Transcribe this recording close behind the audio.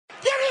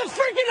this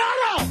freaking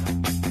auto!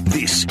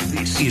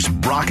 This is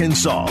Brock and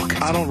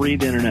Salk. I don't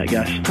read the internet,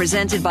 guys.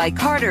 Presented by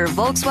Carter,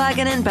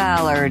 Volkswagen, and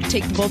Ballard.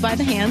 Take the bull by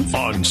the hands.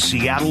 On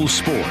Seattle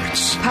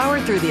Sports.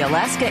 Powered through the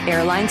Alaska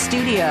Airlines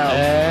studio.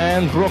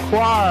 And Brooke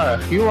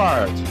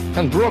Heward.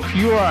 And Brooke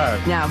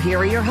Heward. Now here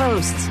are your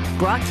hosts,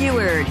 Brock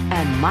Heward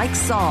and Mike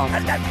Salk.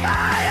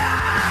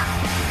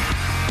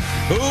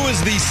 Who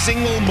is the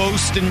single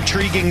most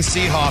intriguing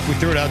Seahawk? We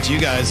threw it out to you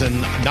guys,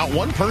 and not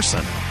one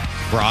person,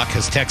 Brock,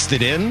 has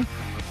texted in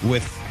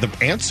with the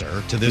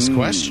answer to this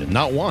question.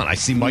 Not one. I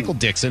see Michael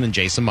Dixon and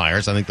Jason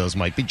Myers. I think those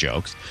might be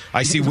jokes.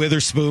 I see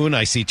Witherspoon.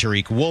 I see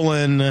Tariq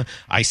Woolen.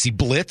 I see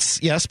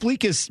Blitz. Yes,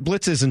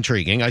 Blitz is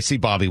intriguing. I see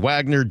Bobby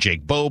Wagner,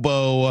 Jake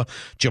Bobo,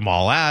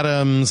 Jamal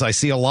Adams. I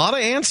see a lot of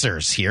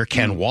answers here.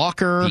 Ken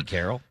Walker.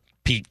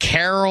 Pete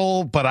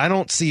Carroll. But I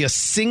don't see a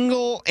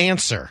single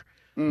answer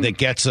that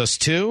gets us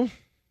to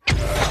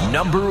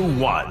number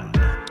one.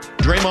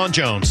 Draymond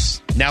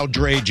Jones, now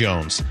Dre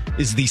Jones,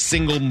 is the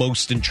single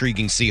most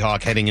intriguing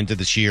Seahawk heading into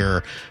this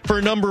year for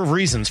a number of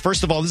reasons.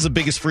 First of all, this is the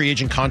biggest free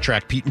agent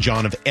contract Pete and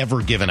John have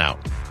ever given out.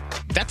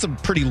 That's a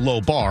pretty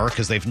low bar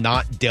because they've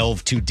not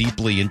delved too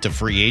deeply into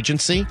free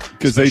agency.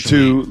 Because they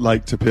too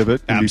like to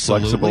pivot and be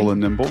flexible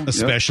and nimble.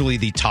 Especially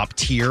the top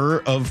tier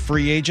of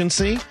free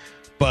agency.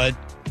 But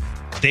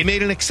they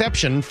made an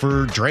exception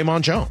for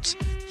Draymond Jones.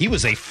 He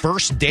was a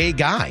first-day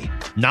guy,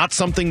 not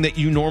something that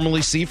you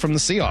normally see from the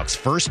Seahawks.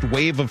 First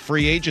wave of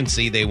free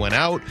agency, they went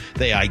out,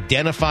 they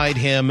identified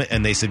him,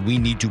 and they said, we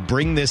need to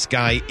bring this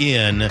guy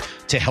in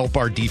to help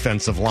our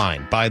defensive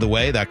line. By the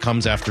way, that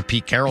comes after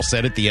Pete Carroll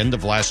said at the end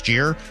of last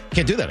year,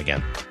 can't do that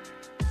again.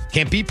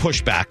 Can't be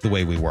pushed back the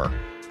way we were.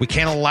 We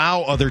can't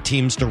allow other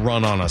teams to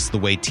run on us the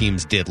way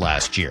teams did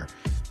last year.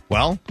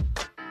 Well,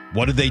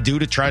 what did they do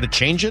to try to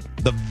change it?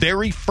 The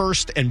very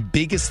first and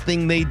biggest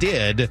thing they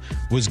did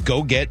was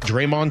go get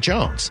Draymond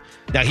Jones.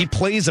 Now, he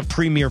plays a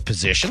premier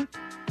position.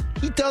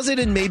 He does it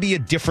in maybe a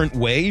different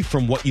way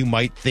from what you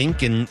might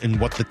think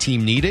and what the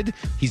team needed.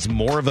 He's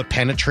more of a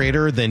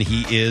penetrator than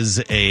he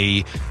is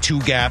a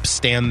two-gap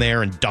stand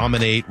there and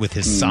dominate with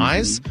his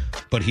size.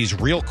 But he's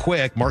real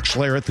quick. Mark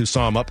Schlereth, who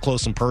saw him up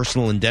close and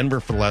personal in Denver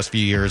for the last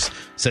few years,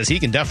 says he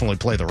can definitely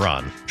play the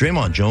run.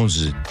 Draymond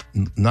Jones is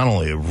not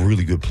only a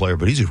really good player,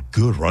 but he's a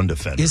good run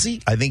defender. Is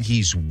he? I think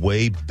he's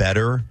way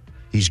better.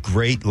 He's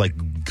great,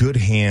 like good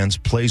hands,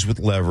 plays with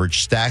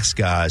leverage, stacks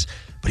guys,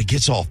 but he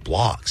gets off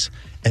blocks.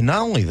 And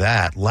not only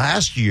that,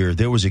 last year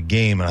there was a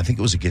game, and I think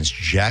it was against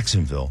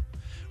Jacksonville,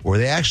 where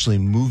they actually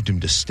moved him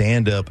to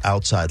stand up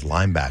outside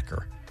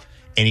linebacker.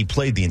 And he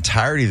played the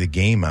entirety of the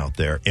game out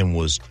there and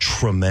was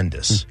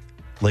tremendous.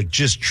 Like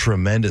just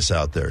tremendous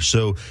out there.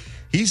 So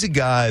he's a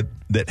guy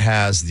that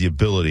has the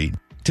ability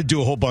to do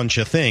a whole bunch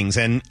of things.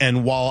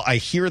 And while I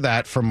hear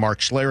that from Mark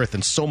Schlereth,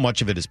 and so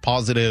much of it is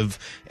positive,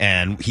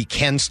 and he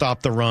can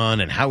stop the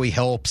run and how he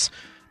helps,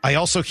 I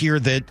also hear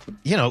that,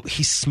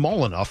 he's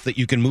small enough that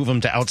you can move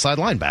him to outside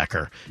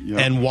linebacker. Yep.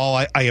 And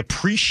while I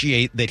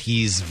appreciate that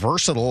he's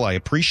versatile, I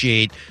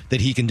appreciate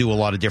that he can do a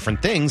lot of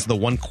different things, the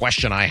one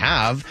question I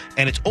have,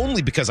 and it's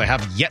only because I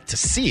have yet to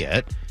see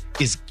it,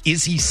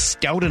 is he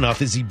stout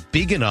enough? Is he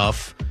big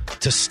enough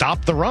to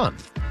stop the run?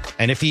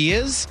 And if he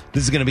is,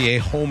 this is going to be a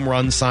home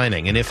run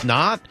signing. And if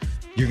not,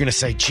 you're going to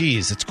say,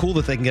 geez, it's cool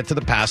that they can get to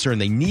the passer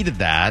and they needed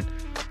that.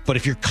 But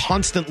if you're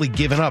constantly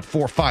giving up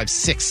 4, 5,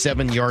 6,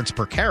 7 yards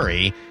per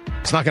carry,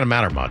 it's not going to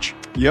matter much.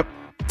 Yep.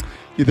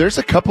 Yeah, there's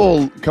a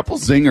couple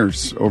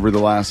zingers over the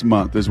last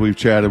month as we've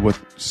chatted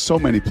with so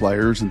many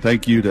players. And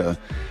thank you to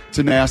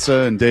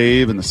NASA and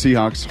Dave and the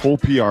Seahawks whole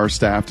PR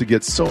staff to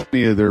get so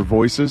many of their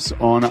voices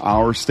on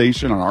our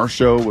station, on our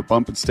show with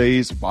Bump and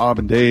Stays, Bob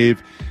and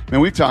Dave. Man,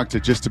 we've talked to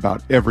just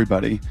about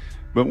everybody.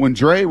 But when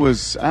Dre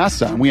was asked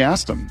that, and we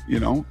asked him,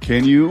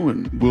 can you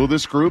and will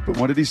this group? And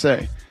what did he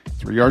say?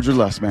 3 yards or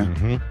less, man.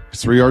 Mm-hmm.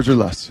 It's 3 yards or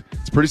less.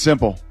 It's pretty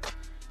simple.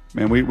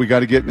 Man, we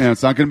got to get, now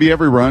it's not going to be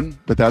every run,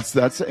 but that's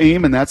the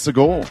aim and that's the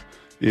goal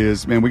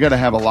is, man, we got to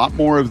have a lot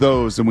more of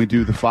those than we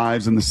do the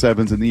 5s and the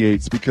 7s and the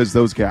 8s because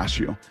those gas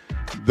you.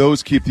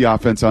 Those keep the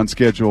offense on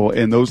schedule,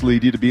 and those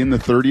lead you to be in the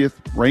 30th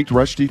ranked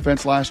rush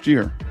defense last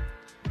year.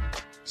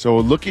 So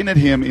looking at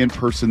him in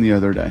person the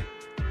other day,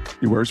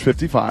 he wears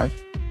 55.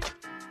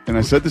 And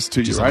I said this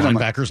to you, right?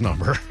 Linebacker's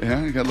number.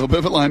 Yeah, you got a little bit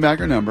of a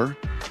linebacker number.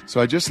 So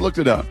I just looked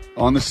it up.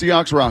 On the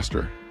Seahawks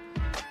roster,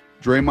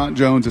 Draymond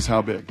Jones is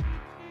how big?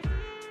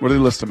 What do they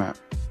list him at?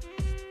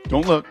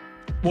 Don't look.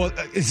 Well,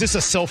 is this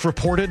a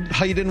self-reported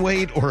height and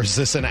weight, or is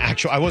this an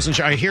actual? I wasn't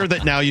sure. I hear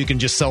that now you can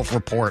just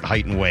self-report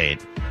height and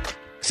weight.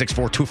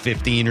 6'4",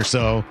 215 or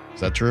so.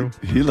 Is that true?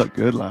 He looked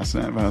good last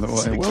night, by the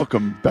way.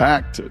 Welcome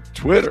back to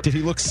Twitter. Did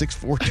he look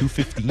 6'4",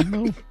 215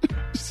 though?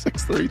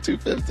 6'3",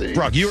 215.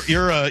 Brock,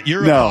 you're a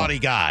body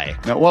guy.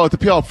 No, well, at the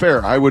PL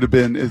Fair, I would have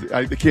been.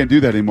 I can't do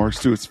that anymore.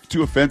 It's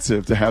too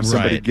offensive to have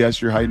somebody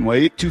guess your height and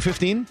weight.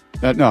 215?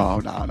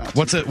 No.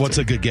 What's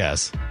a good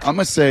guess? I'm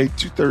gonna say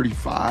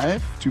 235,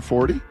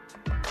 240.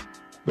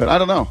 But I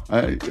don't know.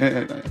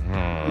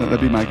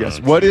 That'd be my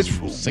guess. What is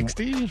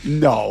 60?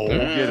 No,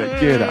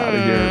 get out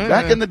of here.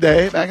 Back in the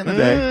day.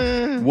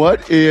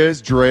 What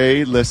is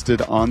Dre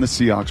listed on the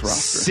Seahawks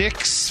roster?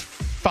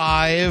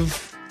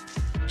 6'5",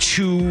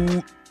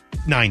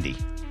 290.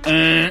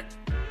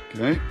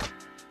 Okay.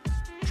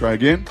 Try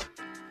again.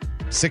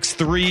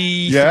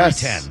 6'3",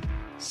 Yes. 310.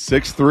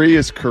 6'3"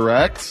 is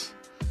correct.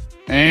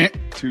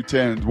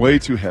 210, way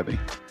too heavy.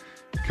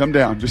 Come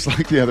down, just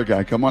like the other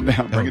guy. Come on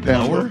down. Bring it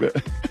down lower? a little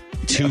bit.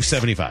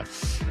 275.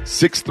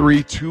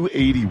 6'3",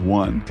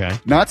 281. Okay.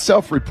 Not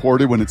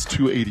self-reported when it's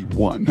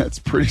 281. That's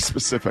pretty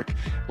specific.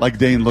 Like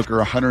Dane Looker,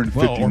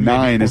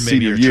 159 his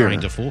senior you're year.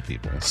 trying to fool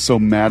people. So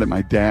mad at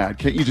my dad.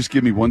 Can't you just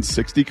give me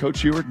 160,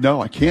 Coach Ewert?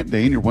 No, I can't,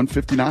 Dane. You're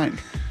 159.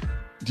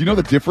 Do you know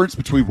the difference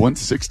between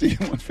 160 and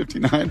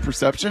 159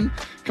 perception?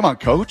 Come on,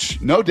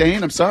 Coach. No,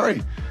 Dane, I'm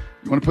sorry.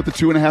 You want to put the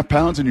 2.5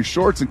 pounds in your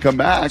shorts and come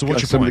back. So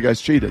what's your Some point? of the guys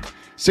cheated.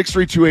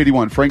 6'3",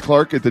 281. Frank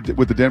Clark with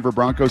the Denver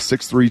Broncos,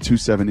 6'3",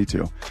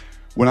 272.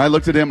 When I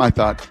looked at him, I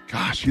thought,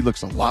 gosh, he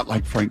looks a lot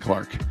like Frank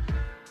Clark.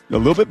 A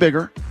little bit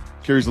bigger,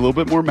 carries a little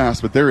bit more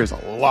mass, but there is a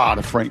lot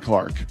of Frank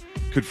Clark.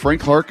 Could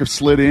Frank Clark have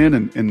slid in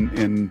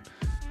and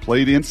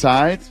played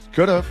inside?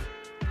 Could have,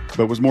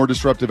 but was more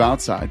disruptive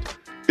outside.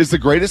 Is the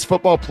greatest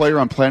football player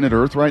on planet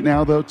Earth right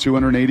now, though,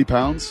 280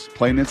 pounds,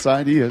 playing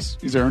inside? He is.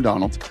 He's Aaron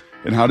Donald.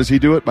 And how does he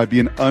do it? By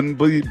being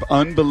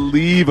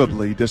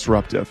unbelievably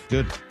disruptive.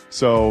 Good.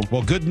 So,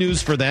 Well, good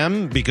news for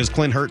them because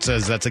Clint Hurt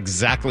says that's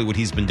exactly what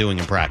he's been doing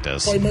in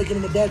practice. Playmaking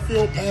in the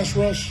backfield, pass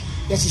rush.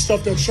 That's the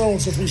stuff that's shown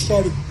since we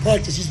started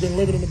practice. He's been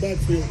living in the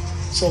backfield.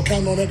 So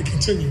counting on that to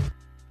continue.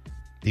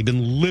 He's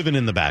been living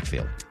in the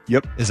backfield.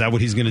 yep. Is that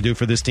what he's going to do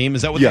for this team?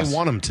 Is that what Yes. they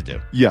want him to do?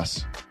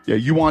 Yes. Yeah,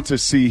 you want to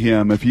see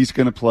him, if he's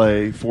going to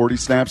play 40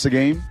 snaps a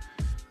game,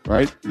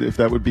 right? If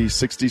that would be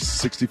 60,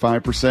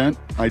 65%,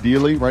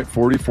 ideally, right?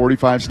 40,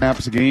 45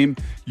 snaps a game.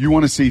 You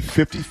want to see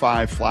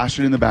 55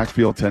 flashing in the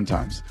backfield 10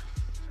 times.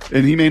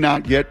 And he may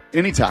not get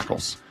any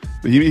tackles.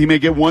 But he may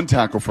get one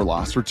tackle for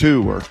loss or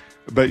two.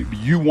 But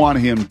you want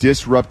him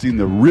disrupting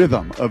the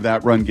rhythm of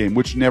that run game,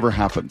 which never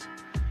happened.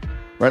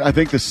 Right? I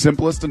think the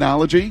simplest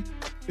analogy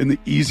and the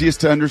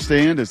easiest to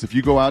understand is if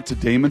you go out to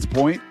Damon's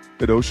Point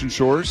at Ocean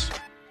Shores.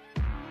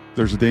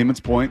 There's a Damon's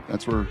Point.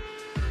 That's where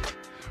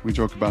we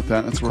joke about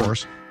that. That's where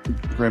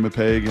Grandma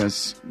Peg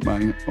has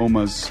my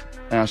Oma's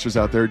ashes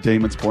out there at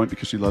Damon's Point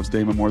because she loves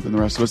Damon more than the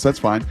rest of us. That's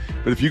fine.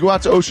 But if you go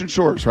out to Ocean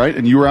Shores, right,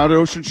 and you were out at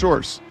Ocean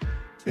Shores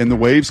and the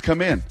waves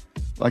come in,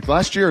 like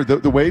last year,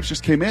 the waves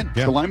just came in.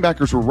 Yeah. The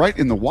linebackers were right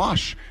in the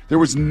wash. There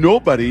was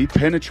nobody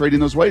penetrating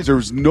those waves. There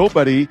was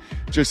nobody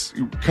just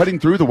cutting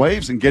through the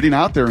waves and getting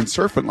out there and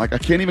surfing. Like, I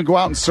can't even go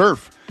out and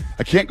surf.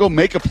 I can't go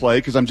make a play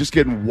because I'm just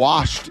getting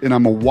washed, and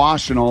I'm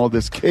awash in all of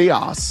this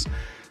chaos.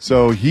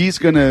 So he's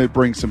going to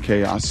bring some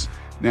chaos.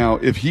 Now,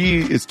 if he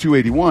is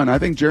 281, I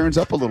think Jaron's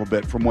up a little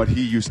bit from what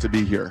he used to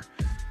be here.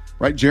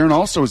 Right? Jaron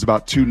also was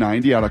about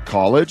 290 out of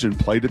college and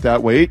played at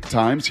that weight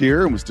times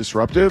here and was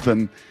disruptive.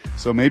 And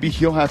so maybe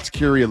he'll have to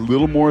carry a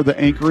little more of the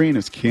anchoring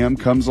as Cam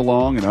comes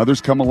along and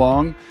others come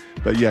along.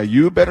 But, yeah,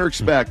 you better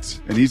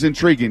expect, and he's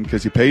intriguing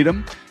because you paid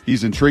him.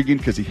 He's intriguing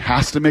because he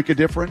has to make a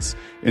difference.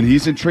 And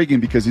he's intriguing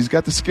because he's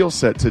got the skill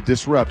set to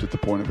disrupt at the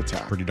point of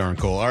attack. Pretty darn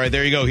cool. All right,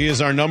 there you go. He is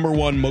our number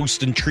one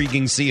most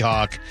intriguing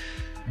Seahawk.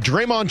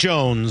 Draymond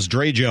Jones,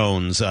 Dre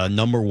Jones,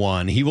 number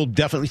one. He will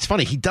definitely, it's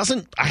funny,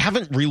 I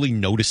haven't really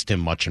noticed him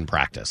much in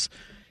practice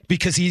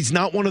because he's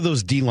not one of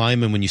those D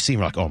linemen when you see him,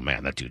 you're like, oh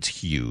man, that dude's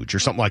huge or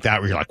something like that,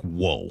 where you're like,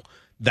 whoa,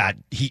 that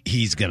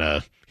he's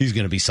gonna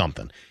be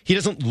something. He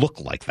doesn't look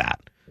like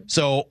that.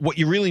 So what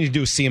you really need to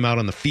do is see him out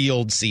on the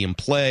field, see him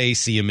play,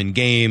 see him in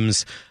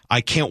games. I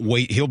can't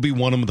wait. He'll be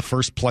one of the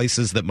first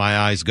places that my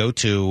eyes go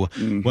to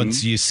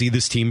once you see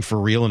this team for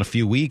real in a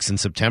few weeks in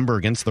September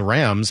against the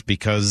Rams,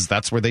 because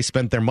that's where they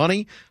spent their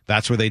money.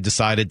 That's where they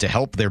decided to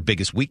help their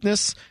biggest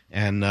weakness.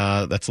 And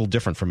that's a little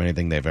different from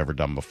anything they've ever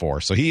done before.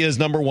 So he is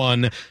number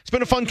one. It's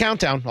been a fun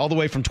countdown all the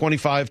way from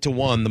 25 to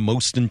 1, the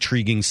most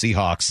intriguing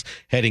Seahawks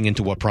heading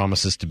into what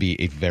promises to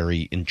be a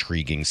very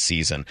intriguing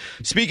season.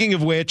 Speaking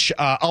of which,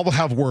 I'll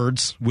have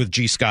words with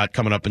G. Scott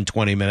coming up in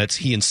 20 minutes.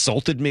 He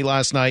insulted me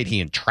last night.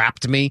 He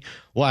entrapped me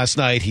last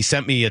night. He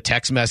sent me a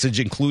text message,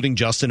 including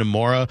Justin and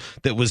Mora,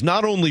 that was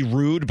not only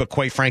rude, but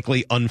quite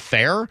frankly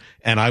unfair.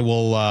 And I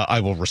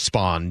will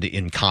respond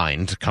in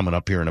kind coming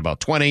up here in about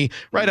 20,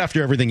 right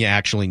after everything you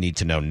actually need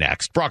to know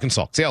next. Brock and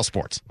Salk, Seattle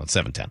Sports on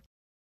 710.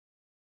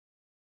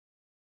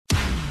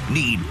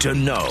 Need to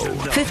know.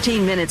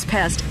 15 minutes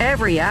past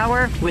every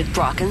hour with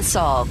Brock and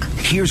Salk.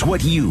 Here's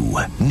what you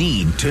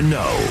need to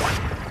know.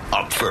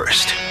 Up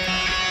first.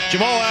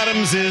 Jamal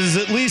Adams is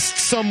at least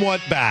somewhat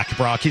back,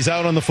 Brock. He's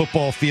out on the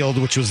football field,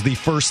 which was the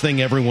first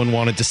thing everyone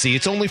wanted to see.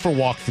 It's only for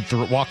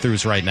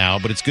walkthroughs right now,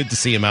 but it's good to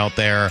see him out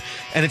there.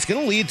 And it's going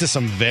to lead to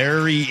some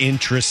very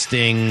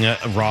interesting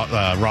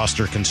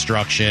roster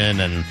construction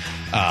and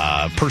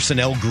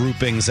personnel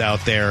groupings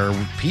out there.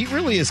 He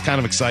really is kind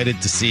of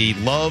excited to see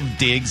Love,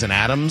 Diggs, and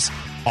Adams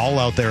all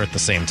out there at the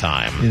same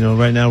time. You know,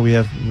 right now we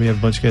have a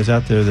bunch of guys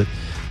out there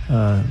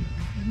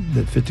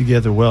that fit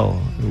together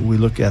well. We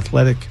look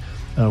athletic.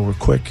 We're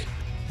quick.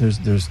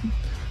 There's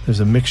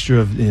a mixture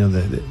of, you know,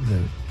 the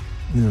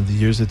the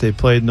years that they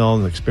played and all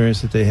the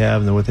experience that they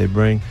have and what they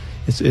bring.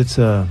 It's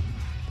a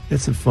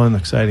fun,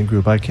 exciting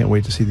group. I can't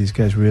wait to see these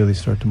guys really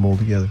start to mold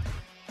together.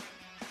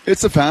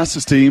 It's the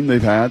fastest team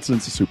they've had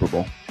since the Super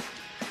Bowl.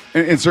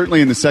 And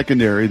certainly in the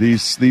secondary,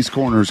 these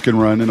corners can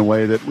run in a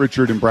way that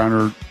Richard and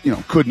Browner,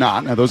 could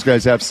not. Now, those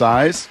guys have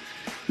size.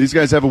 These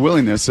guys have a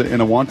willingness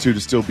and a want to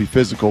still be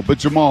physical. But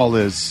Jamal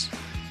is,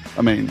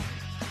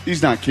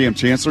 he's not Cam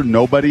Chancellor.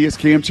 Nobody is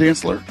Cam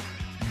Chancellor.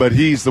 But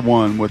he's the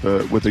one with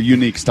a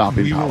unique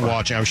stopping power. We were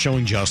watching. I was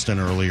showing Justin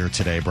earlier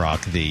today,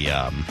 Brock, the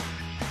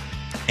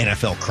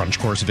NFL Crunch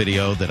Course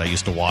video that I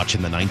used to watch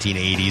in the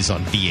 1980s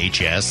on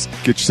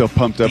VHS. Get yourself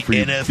pumped up for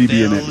your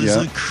NFL is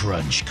a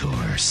Crunch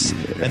Course.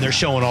 Yeah. And they're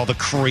showing all the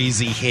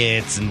crazy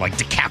hits and like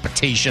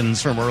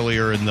decapitations from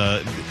earlier in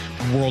the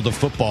world of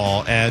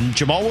football. And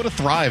Jamal would have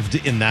thrived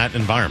in that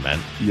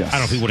environment. Yes. I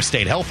don't know if he would have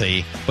stayed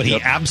healthy, but he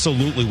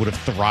absolutely would have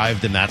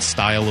thrived in that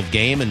style of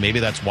game. And maybe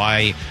that's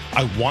why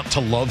I want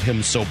to love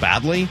him so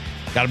badly.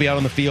 Got to be out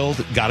on the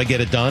field. Got to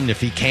get it done.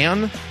 If he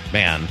can,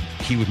 man,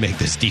 he would make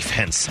this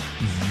defense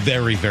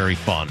very, very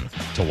fun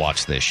to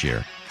watch this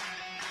year.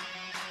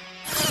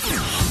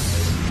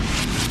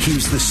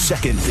 Here's the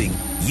second thing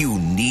you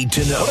need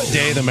to know. What a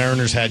day the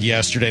Mariners had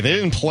yesterday. They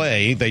didn't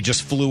play. They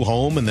just flew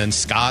home, and then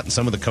Scott and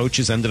some of the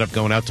coaches ended up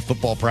going out to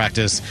football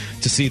practice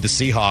to see the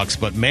Seahawks.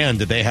 But, man,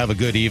 did they have a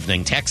good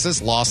evening.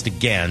 Texas lost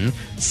again.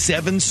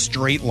 7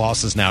 straight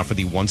losses now for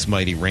the once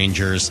mighty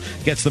Rangers.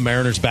 Gets the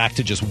Mariners back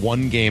to just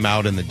 1 game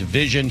out in the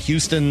division.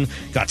 Houston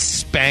got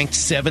spanked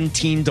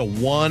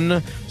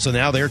 17-1. So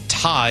now they're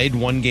tied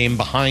 1 game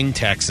behind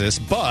Texas.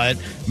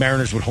 But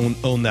Mariners would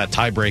own that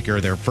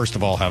tiebreaker. They first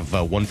of all have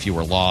 1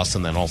 fewer loss,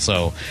 and then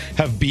also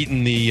have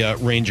beaten the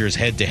Rangers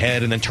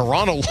head-to-head, and then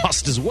Toronto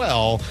lost as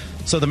well,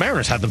 so the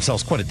Mariners had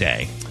themselves quite a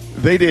day.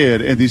 They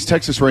did, and these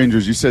Texas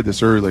Rangers, you said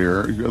this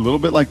earlier, a little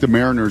bit like the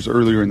Mariners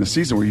earlier in the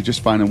season where you're just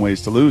finding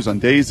ways to lose. On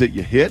days that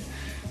you hit,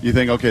 you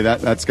think, okay,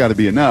 that's got to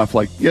be enough.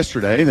 Like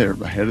yesterday, they're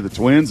ahead of the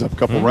Twins, a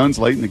couple runs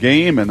late in the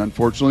game, and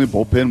unfortunately,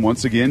 bullpen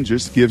once again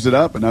just gives it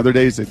up. And other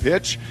days they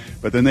pitch,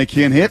 but then they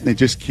can't hit, and they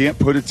just can't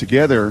put it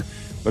together.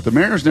 But the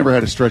Mariners never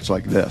had a stretch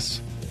like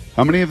this.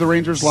 How many of the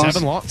Rangers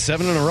lost?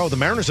 7 in a row. The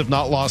Mariners have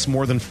not lost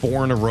more than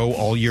 4 in a row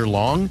all year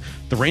long.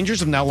 The Rangers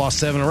have now lost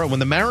 7 in a row. When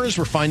the Mariners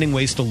were finding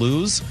ways to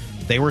lose,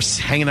 they were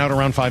hanging out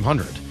around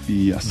 500.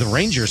 Yes. The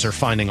Rangers are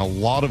finding a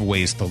lot of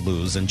ways to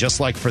lose. And just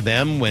like for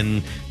them,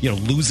 when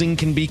losing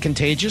can be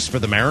contagious, for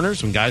the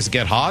Mariners, when guys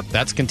get hot,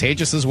 that's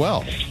contagious as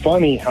well. It's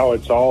funny how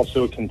it's all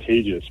so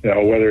contagious.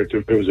 Whether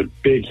it was a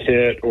big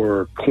hit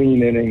or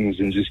clean innings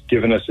and just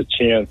giving us a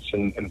chance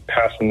and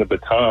passing the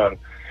baton,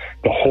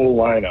 the whole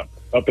lineup.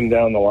 Up and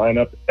down the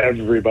lineup,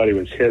 everybody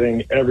was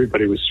hitting,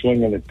 everybody was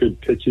swinging at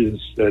good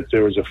pitches, that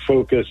there was a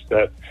focus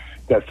that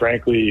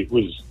frankly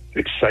was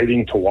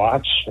exciting to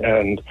watch.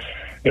 And,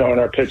 and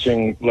our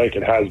pitching, like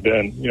it has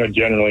been,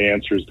 generally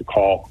answers the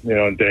call,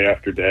 day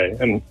after day.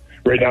 And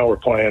right now we're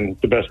playing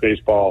the best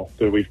baseball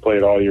that we've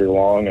played all year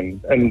long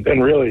and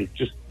really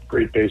just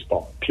great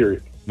baseball,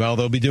 period. Well,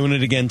 they'll be doing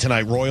it again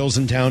tonight. Royals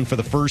in town for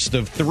the first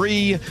of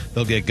 3.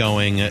 They'll get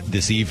going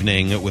this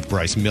evening with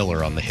Bryce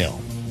Miller on the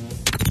hill.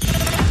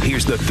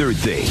 Here's the third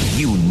thing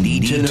you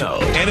need to know.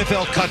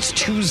 NFL cuts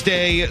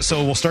Tuesday,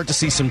 so we'll start to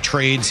see some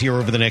trades here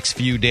over the next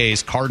few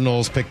days.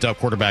 Cardinals picked up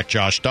quarterback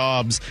Josh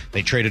Dobbs.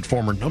 They traded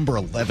former number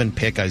 11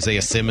 pick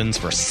Isaiah Simmons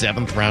for a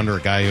 7th rounder,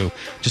 a guy who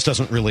just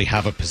doesn't really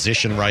have a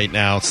position right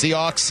now.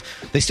 Seahawks,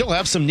 they still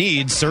have some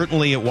needs,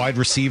 certainly at wide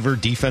receiver,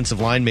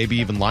 defensive line, maybe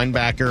even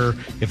linebacker.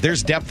 If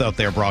there's depth out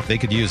there, Brock, they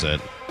could use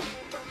it.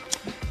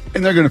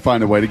 And they're going to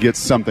find a way to get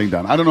something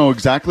done. I don't know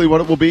exactly what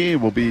it will be.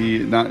 It will be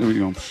not,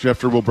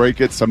 Schefter will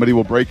break it. Somebody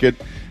will break it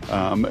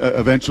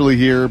eventually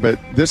here. But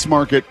this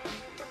market,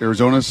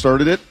 Arizona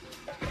started it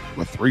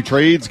with 3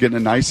 trades, getting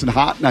it nice and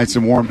hot, nice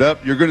and warmed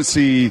up. You're going to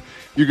see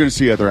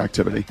other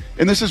activity.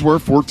 And this is where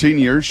 14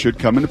 years should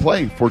come into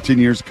play. 14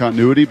 years of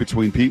continuity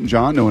between Pete and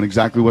John, knowing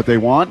exactly what they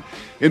want,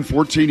 and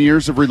 14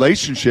 years of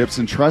relationships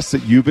and trust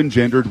that you've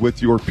engendered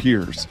with your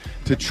peers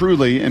to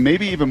truly, and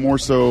maybe even more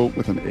so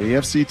with an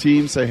AFC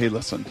team, say, hey,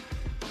 listen,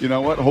 you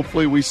know what?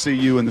 Hopefully we see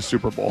you in the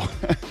Super Bowl.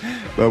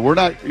 But we're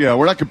not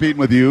competing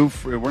with you.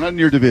 We're not in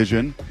your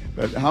division.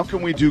 But how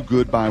can we do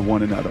good by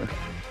one another?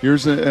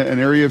 Here's an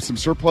area of some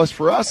surplus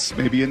for us.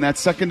 Maybe in that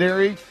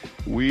secondary,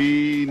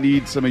 we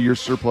need some of your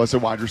surplus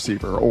at wide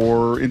receiver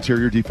or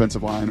interior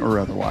defensive line or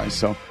otherwise.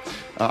 So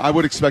I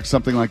would expect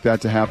something like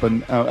that to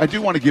happen. I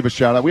do want to give a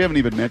shout-out. We haven't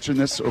even mentioned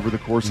this over the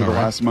course of the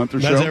last month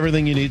or so. That's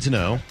everything you need to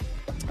know.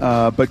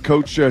 But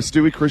Coach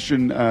Stewie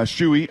Christian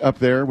Shuey up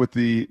there with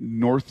the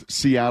North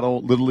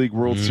Seattle Little League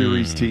World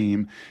Series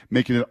team,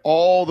 making it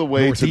all the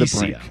way to the brink.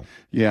 Seattle.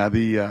 Yeah,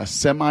 the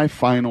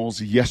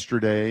semifinals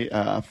yesterday.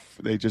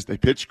 They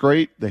pitched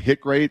great, they hit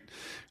great,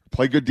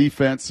 play good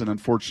defense, and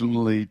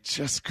unfortunately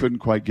just couldn't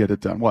quite get it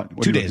done. What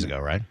 2 days ago,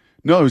 right?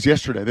 No, it was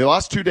yesterday. They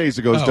lost 2 days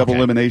ago. It was double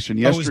elimination.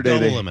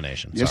 Yesterday,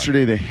 elimination.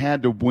 Yesterday, they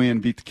had to win,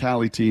 beat the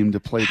Cali team to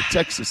play the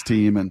Texas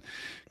team. And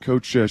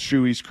Coach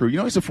Shuey's crew,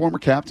 he's a former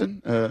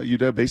captain,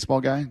 UW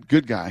baseball guy,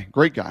 good guy,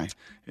 great guy.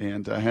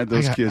 And I had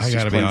those kids. I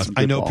got to be honest.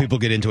 I know people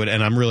get into it,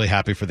 and I'm really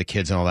happy for the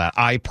kids and all that.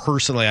 I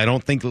personally, I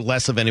don't think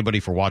less of anybody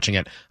for watching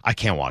it. I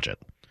can't watch it.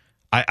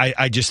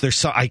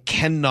 I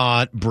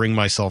cannot bring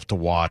myself to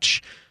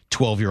watch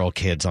 12-year-old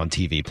kids on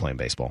TV playing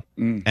baseball.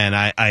 And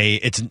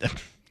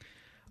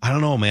I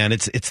don't know, man.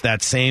 It's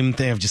that same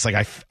thing of just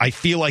like I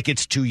feel like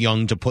it's too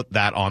young to put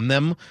that on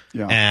them.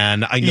 Yeah.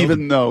 And I know,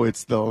 even though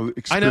it's the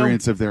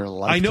experience of their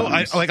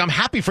lifetimes. I'm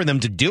happy for them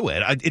to do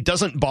it. It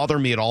doesn't bother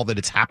me at all that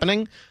it's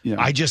happening. Yeah.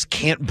 I just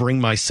can't bring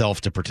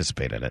myself to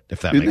participate in it.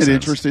 If that makes sense. Isn't it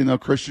interesting though?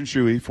 Christian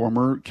Shuey,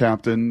 former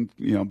captain,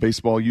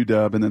 baseball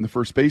UW, and then the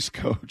first base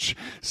coach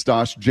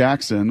Stosh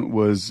Jackson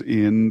was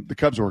in the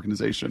Cubs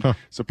organization. Huh.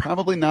 So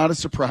probably not a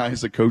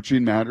surprise that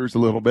coaching matters a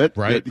little bit.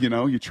 Right? That,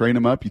 you train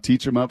them up, you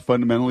teach them up,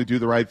 fundamentally do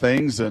the right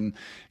things, and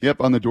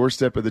on the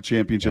doorstep of the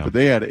championship. Yeah. But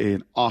they had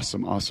an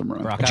awesome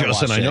run. Brock,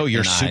 Justin, I know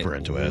you're super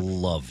into it.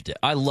 Loved it.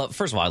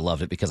 First of all, I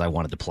loved it because I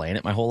wanted to play in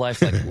it my whole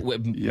life. Like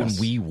when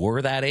we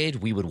were that age,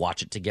 we would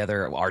watch it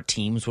together. Our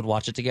teams would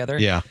watch it together.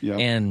 Yeah.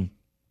 And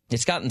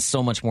it's gotten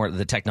so much more.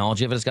 The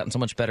technology of it has gotten so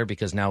much better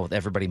because now with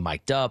everybody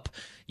mic'd up,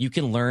 you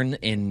can learn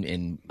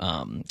and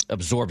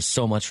absorb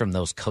so much from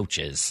those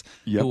coaches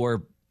who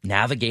are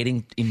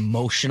navigating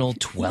emotional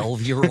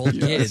 12-year-old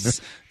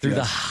kids through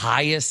the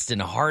highest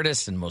and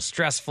hardest and most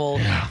stressful,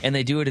 and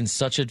they do it in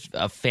such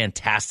a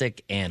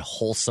fantastic and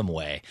wholesome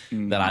way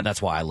that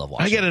that's why I love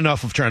watching. I get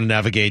enough of trying to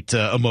navigate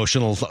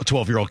emotional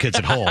 12-year-old kids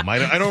at home.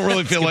 I don't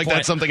really feel like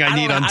that's something I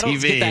need on TV. I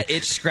don't get that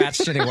itch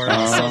scratched anywhere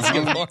else.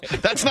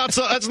 That's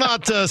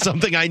not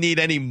something I need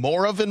any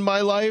more of in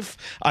my life.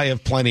 I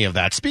have plenty of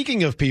that.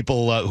 Speaking of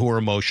people who are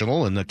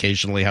emotional and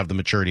occasionally have the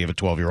maturity of a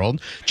 12-year-old,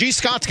 G.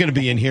 Scott's going to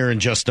be in here in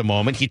just a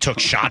moment. He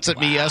took shots at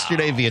me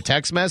yesterday via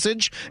text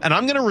message, and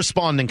I'm going to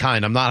respond in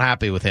kind. I'm not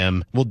happy with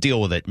him. We'll deal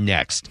with it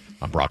next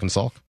on Brock and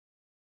Salk.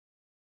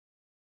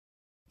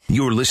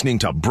 You're listening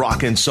to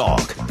Brock and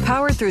Salk.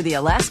 Powered through the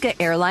Alaska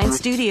Airlines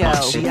studio.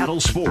 On Seattle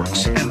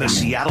Sports and the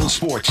Seattle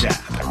Sports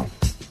app.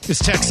 This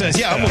text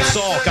says, I'm with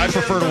Salk. I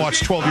prefer to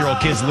watch 12-year-old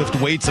kids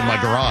lift weights in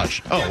my garage.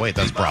 Oh, wait,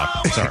 that's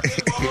Brock. Sorry.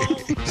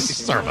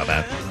 Sorry about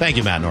that. Thank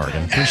you, Matt in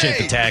Oregon. Appreciate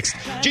the text.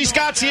 G.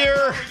 Scott's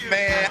here.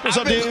 Man, what's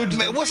up, dude?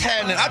 Man, what's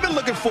happening? I've been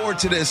looking forward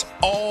to this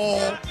all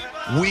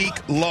week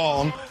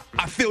long.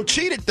 I feel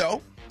cheated,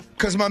 though,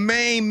 because my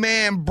main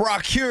man,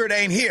 Brock Hurd,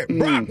 ain't here.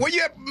 Brock, where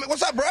you at?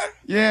 What's up, bro?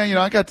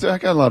 Yeah, I got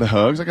a lot of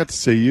hugs. I got to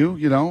see you.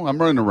 I'm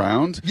running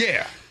around.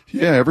 Yeah.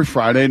 Yeah, every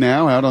Friday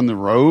now, out on the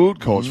road.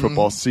 College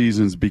football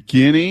season's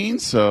beginning,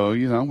 so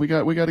we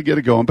got to get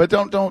it going. But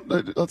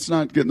let's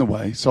not get in the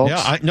way.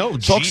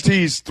 Salk's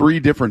teased 3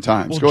 different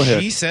times. Go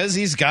ahead. He says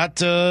he's got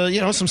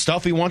some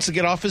stuff he wants to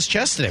get off his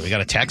chest today. We got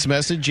a text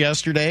message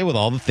yesterday with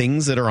all the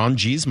things that are on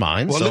G's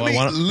mind. Well, so I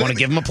want to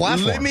give him a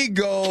platform. Let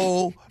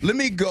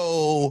me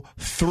go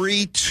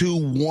 3,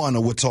 2, 1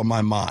 of what's on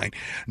my mind.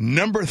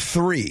 Number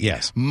 3.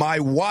 Yes, my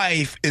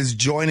wife is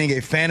joining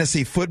a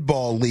fantasy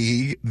football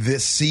league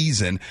this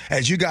season.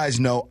 As you guys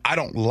know, I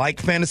don't like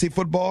fantasy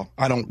football.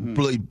 I don't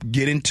really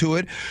get into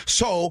it.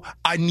 So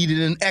I needed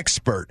an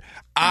expert.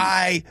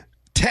 I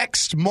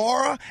text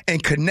Mara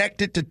and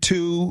connected the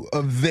 2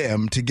 of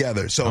them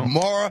together. So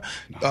Mara,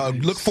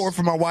 look forward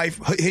for my wife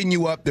hitting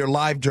you up. Their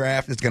live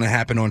draft is going to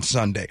happen on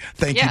Sunday.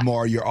 Thank you,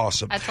 Mara. You're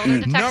awesome. I told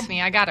her to text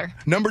me. I got her.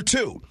 Number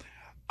 2.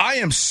 I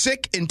am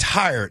sick and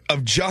tired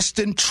of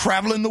Justin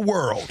traveling the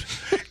world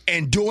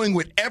and doing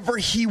whatever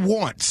he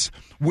wants.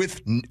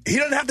 He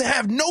doesn't have to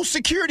have no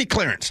security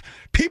clearance.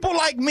 People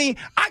like me,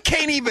 I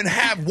can't even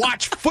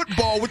watch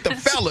football with the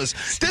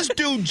fellas. This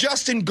dude,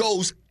 Justin,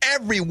 goes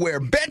everywhere.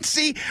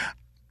 Betsy,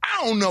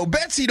 I don't know.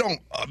 Betsy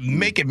don't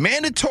make it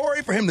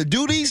mandatory for him to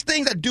do these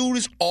things. That dude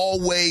is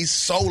always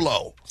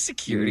solo.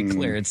 Security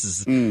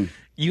clearances.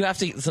 You have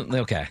to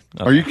okay.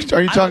 Are you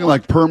talking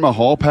like perma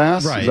hall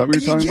pass? Right. Is that what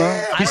you're talking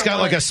about? He's got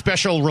like a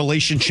special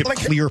relationship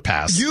clear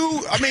pass. You're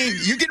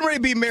getting ready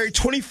to be married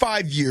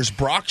 25 years,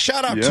 Brock.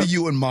 Shout out to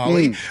you and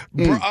Molly.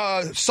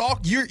 Salk,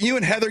 you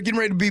and Heather getting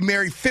ready to be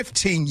married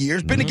 15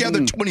 years. Been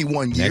together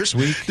 21 years. Next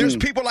week. There's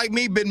people like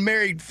me been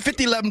married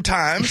 11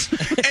 times.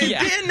 And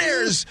then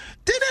there's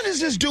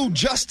this dude,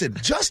 Justin.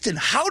 Justin,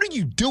 how do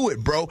you do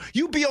it, bro?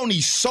 You be on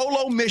these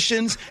solo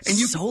missions and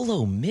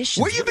solo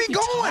missions. Where you be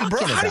going,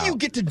 bro? How do you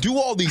get to do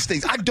all these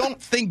things? I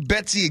don't think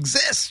Betsy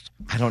exists.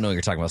 I don't know what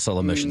you're talking about,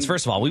 solo missions.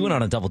 First of all, we went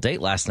on a double date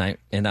last night,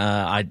 and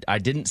I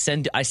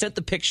sent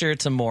the picture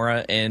to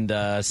Maura and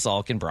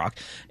Salk and Brock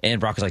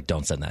was like,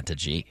 don't send that to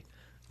G.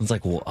 I was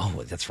like, well,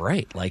 that's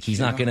right. Like, he's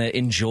not going to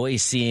enjoy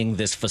seeing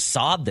this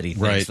facade that he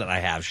thinks that I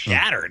have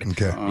shattered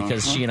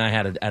because she and I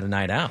had a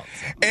night out.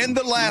 And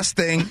the last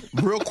thing,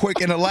 real quick,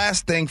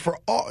 for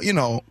all,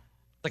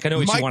 like, I know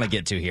what you want to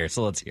get to here,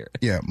 so let's hear it.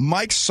 Yeah,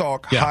 Mike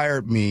Salk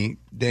hired me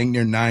dang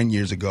near 9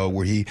 years ago,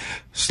 where he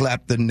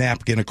slapped the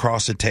napkin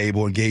across the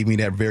table and gave me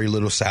that very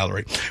little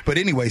salary. But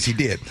anyways, he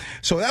did.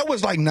 So that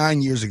was like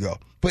 9 years ago.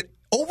 But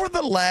over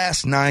the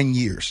last 9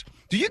 years,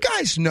 do you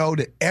guys know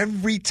that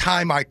every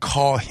time I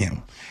call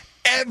him,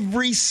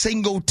 every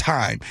single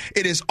time,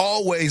 it is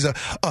always a,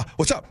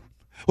 what's up?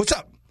 What's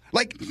up?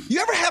 Like, you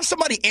ever have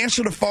somebody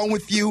answer the phone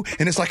with you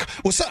and it's like,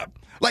 what's up?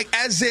 Like,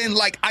 as in,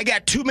 like, I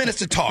got 2 minutes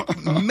to talk,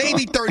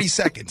 maybe 30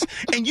 seconds.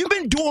 And you've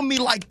been doing me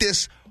like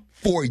this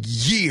for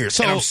years,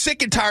 and I'm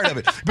sick and tired of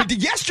it. But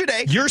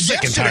yesterday... You're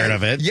sick and tired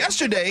of it.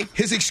 Yesterday,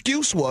 his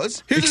excuse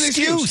was... Here's his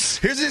excuse.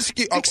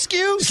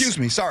 Excuse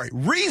me, sorry.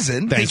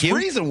 Reason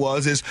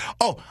was,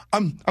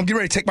 I'm getting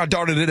ready to take my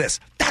daughter to this.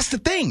 That's the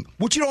thing.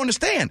 What you don't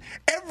understand.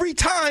 Every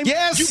time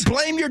you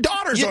blame your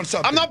daughters on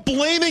something. I'm not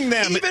blaming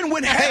them. Even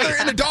when Heather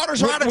and the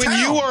daughters are out of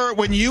town.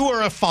 When you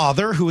are a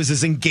father who is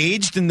as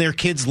engaged in their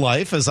kid's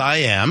life as I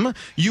am,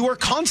 you are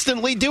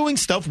constantly doing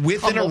stuff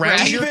with and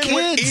around your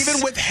kids.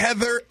 Even with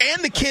Heather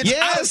and the kids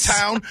out of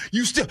town,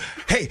 you still,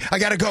 hey, I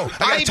got to go.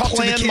 I got to talk to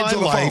the kids on the phone. I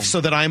plan my life so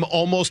that I'm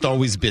almost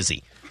always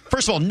busy.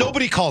 First of all,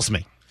 nobody calls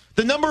me.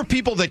 The number of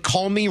people that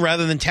call me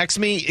rather than text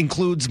me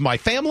includes my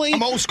family.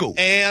 I'm old school.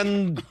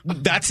 And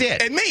that's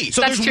it. And me. So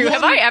that's true.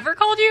 Have I ever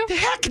called you?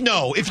 Heck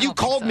no. If you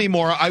called me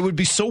more, I would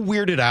be so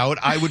weirded out.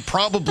 I would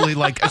probably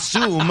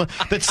assume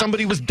that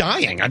somebody was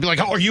dying. I'd be like,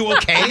 oh, are you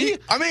okay?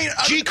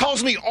 G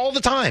calls me all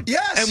the time.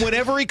 Yes. And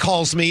whenever he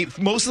calls me,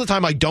 most of the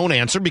time I don't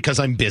answer because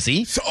I'm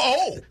busy.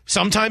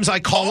 Sometimes I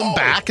call him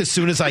back as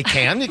soon as I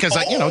can because,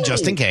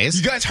 just in case.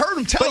 You guys heard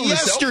him tell him. But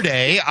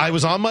yesterday, I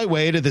was on my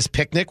way to this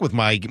picnic with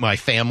my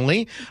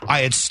family.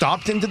 I had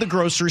stopped into the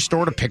grocery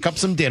store to pick up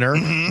some dinner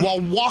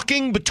while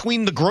walking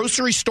between the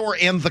grocery store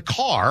and the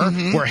car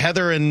where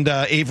Heather and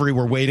Avery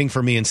were waiting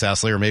for me in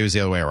Cecily, or maybe it was the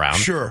other way around.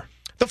 Sure.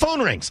 The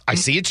phone rings. I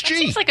see it's G.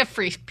 Seems like a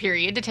free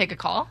period to take a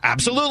call.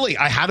 Absolutely.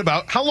 I had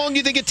how long do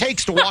you think it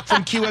takes to walk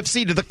from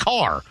QFC to the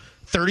car?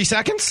 30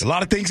 seconds? A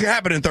lot of things can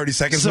happen in 30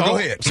 seconds, so go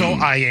ahead. So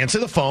I answer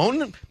the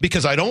phone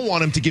because I don't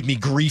want him to give me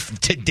grief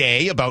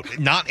today about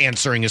not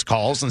answering his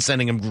calls and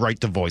sending him right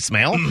to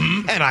voicemail.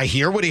 And I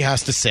hear what he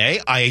has to say.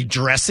 I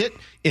address it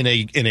in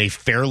a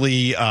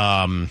fairly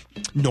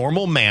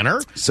normal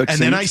manner. And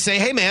then I say,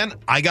 hey, man,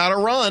 I got to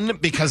run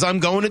because I'm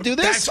going to do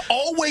this. That's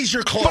always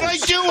your close. But I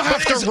do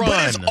have to run.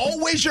 But it's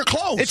always your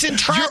close. It's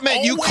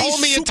entrapment. You call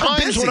me at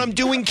times when I'm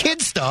doing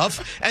kid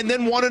stuff and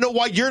then want to know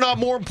why you're not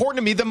more important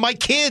to me than my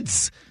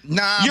kids.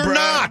 Nah, you're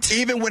not.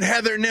 Even when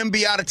Heather and them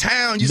be out of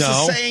town, it's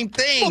the same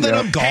thing. Well, then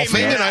I'm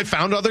golfing and I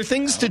found other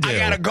things to do. I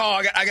gotta go.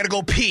 I gotta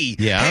go pee.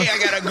 Yeah. Hey, I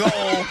gotta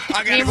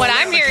go. What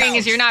I'm hearing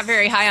is you're not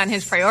very high on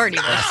his priority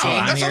list. That's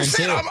what I'm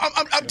saying.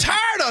 I'm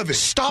tired of it.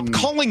 Stop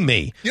calling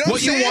me. You know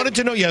what you wanted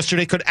to know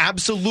yesterday could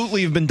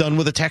absolutely have been done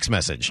with a text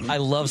message. I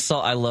love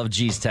Saul. I love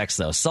G's text,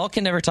 though. Saul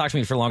can never talk to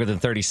me for longer than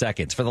 30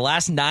 seconds. For the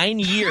last 9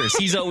 years,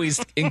 he's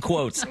always, in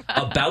quotes,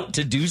 about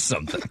to do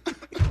something.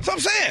 That's what I'm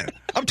saying.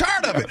 I'm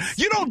tired of it.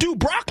 You don't do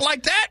Brock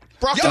like that.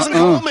 Brock doesn't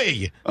call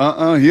me.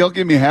 He'll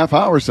give me half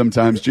hour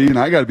sometimes, G, and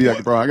I got to be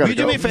like, bro, I got to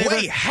go. Do me a favor?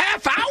 Wait,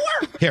 half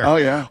hour? Here. Oh,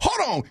 yeah.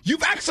 Hold on.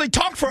 You've actually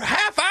talked for a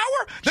half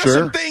hour? There's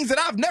some things that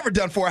I've never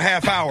done for a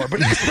half hour,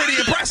 but that's pretty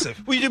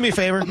impressive. Will you do me a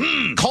favor?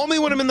 Call me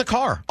when I'm in the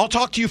car. I'll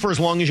talk to you for as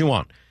long as you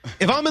want.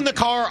 If I'm in the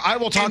car, I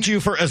will talk to you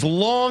for as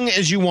long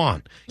as you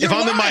want. If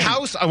I'm in my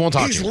house, I won't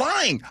talk to you. He's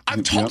lying.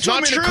 I've talked to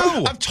him in the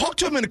car. I've talked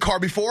to him in the car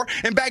before,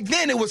 and back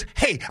then it was,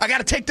 hey, I got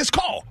to take this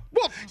call.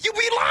 Well, you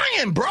be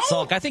lying, bro.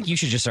 Salk, I think you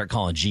should just start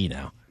calling G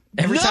now.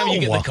 Every time you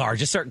get in the car,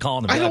 just start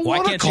calling him. I don't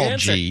want to call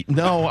G.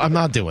 No, I'm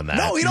not doing that.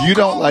 No, you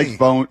don't like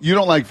phone. You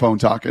don't like phone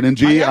talking, and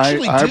G, I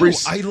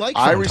like.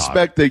 I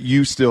respect that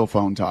you still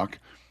phone talk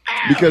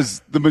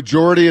because the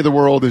majority of the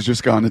world has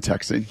just gone to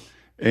texting.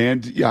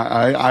 And yeah,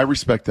 I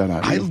respect that.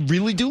 I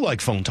really do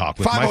like phone talk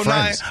with my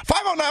friends.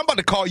 509, I'm about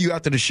to call you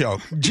after the show.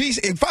 G,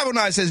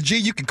 509 says, G,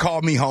 you can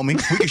call me, homie.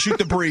 We can shoot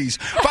the breeze.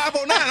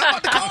 509, I'm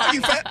about to call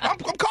you, fat. I'm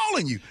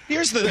calling you.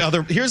 Here's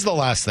the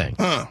last thing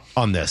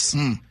on this.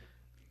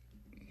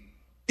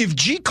 If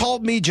G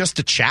called me just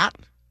to chat,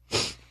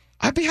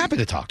 I'd be happy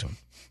to talk to him.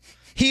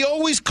 He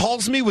always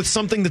calls me with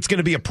something that's going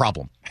to be a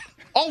problem.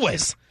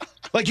 Always.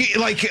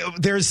 Like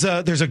there's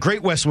a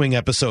Great West Wing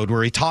episode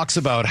where he talks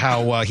about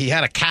how he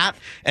had a cat,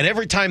 and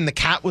every time the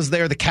cat was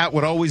there, the cat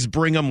would always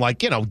bring him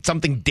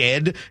something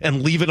dead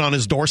and leave it on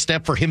his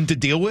doorstep for him to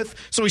deal with.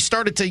 So he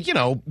started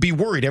to be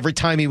worried every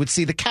time he would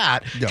see the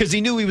cat because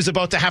he knew he was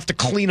about to have to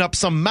clean up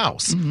some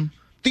mouse. Mm-hmm.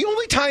 The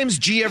only times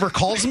G ever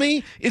calls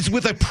me is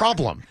with a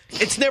problem.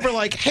 It's never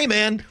like, hey,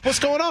 man, what's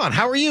going on?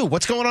 How are you?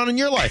 What's going on in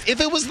your life?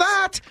 If it was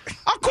that,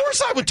 of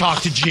course I would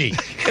talk to G.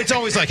 It's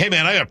always like, hey,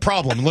 man, I got a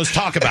problem. Let's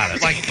talk about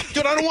it. Like,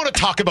 dude, I don't want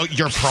to talk about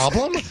your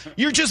problem.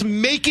 You're just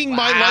making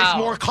my life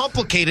more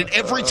complicated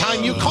every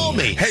time you call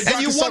me. Hey,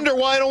 and you wonder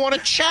why I don't want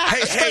to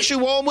chat,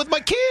 especially while I'm with my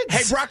kids.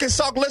 Hey, Brock and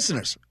Salk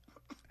listeners,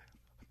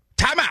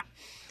 time out.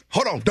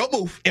 Hold on. Don't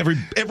move. Every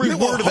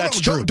word of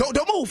that's true.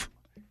 Don't move.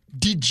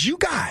 Did you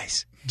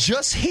guys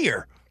just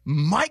hear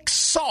Mike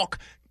Salk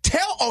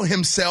tell on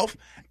himself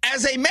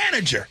as a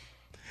manager?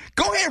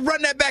 Go ahead and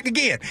run that back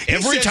again.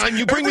 Every time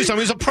you bring me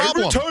something, it's a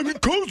problem. Every time he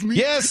calls me,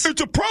 yes,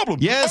 it's a problem.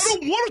 Yes. I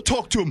don't want to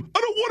talk to him.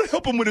 I don't want to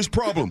help him with his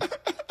problem.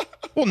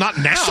 Well, not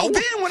now. So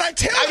then when I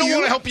tell you... I don't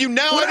want to help you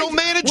now. I don't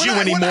manage you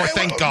anymore,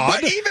 thank God.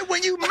 But even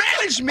when you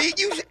managed me,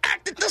 you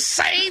acted the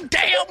same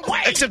damn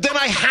way. Except then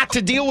I had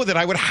to deal with it.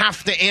 I would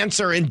have to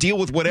answer and deal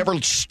with whatever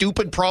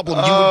stupid problem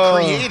you had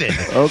created.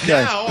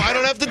 Okay. Now I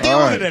don't have to deal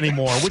with it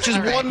anymore, which is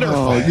wonderful.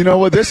 Oh, you know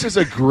what? This is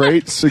a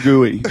great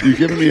segue. You're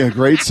giving me a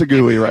great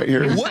segue right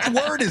here. What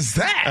word is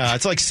that?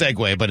 It's like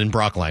segue, but in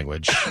Brock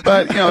language.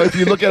 But, if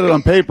you look at it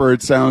on paper,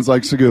 it sounds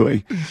like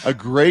segue. A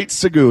great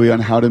segue on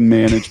how to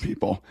manage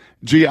people.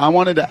 Gee, I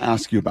wanted to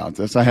ask you about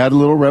this. I had a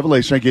little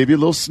revelation. I gave you a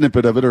little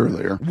snippet of it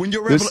earlier.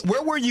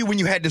 Where were you when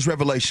you had this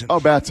revelation? Oh,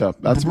 bathtub.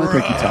 That's my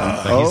thinking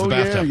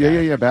time.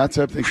 Yeah.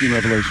 Bathtub thinking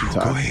revelation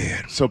time. Go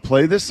ahead. So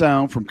play this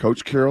sound from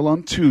Coach KIRO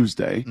on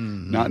Tuesday.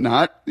 Mm-hmm.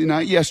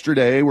 Not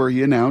yesterday where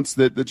he announced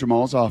that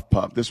Jamal's off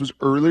pup. This was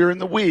earlier in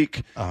the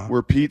week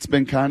where Pete's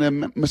been kind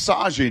of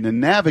massaging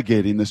and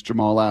navigating this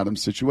Jamal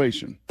Adams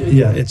situation.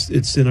 Yeah,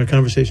 it's in our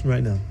conversation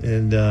right now,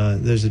 and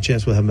there's a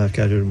chance we'll have Matt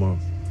out here tomorrow.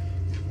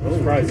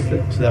 Right. So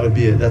that would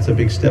be that's a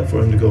big step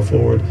for him to go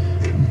forward,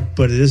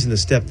 but it isn't a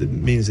step that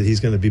means that he's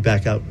going to be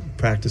back out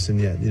practicing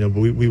yet. But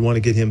we want to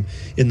get him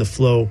in the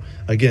flow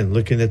again.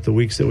 Looking at the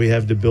weeks that we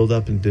have to build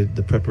up and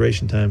the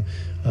preparation time,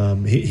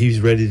 he's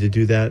ready to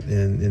do that.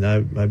 And I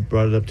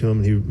brought it up to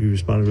him, and he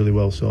responded really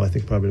well. So I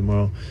think probably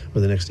tomorrow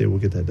or the next day we'll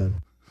get that done.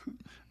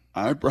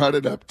 I brought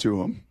it up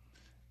to him.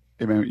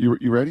 Hey man,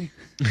 you ready?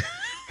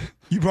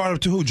 You brought it up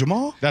to who,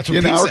 Jamal? That's what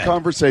in Pete our said.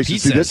 conversation.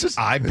 Pete See, said, this is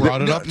I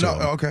brought it up to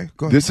him. Okay,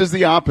 go ahead. This is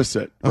the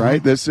opposite,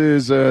 right? This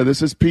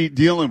is Pete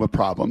dealing with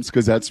problems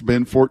because that's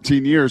been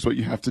 14 years. What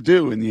you have to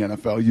do in the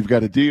NFL, you've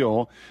got to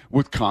deal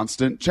with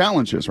constant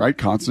challenges, right?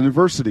 Constant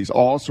adversities,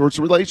 all sorts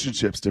of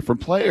relationships,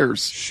 different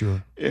players.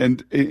 Sure.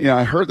 And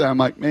I heard that. I'm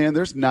like, man,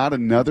 there's not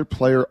another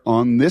player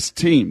on this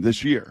team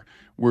this year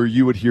where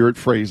you would hear it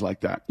phrased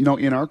like that.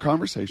 In our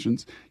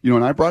conversations,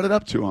 and I brought it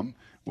up to him.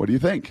 What do you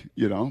think?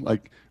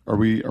 Are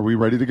we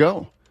ready to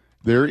go?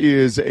 There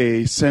is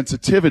a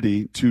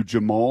sensitivity to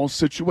Jamal's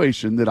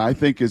situation that I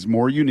think is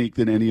more unique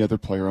than any other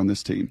player on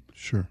this team.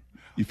 Sure.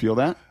 You feel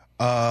that?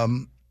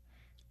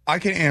 I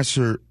can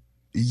answer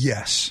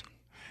yes,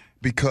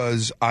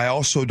 because I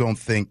also don't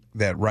think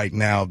that right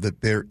now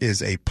that there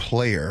is a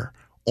player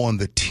on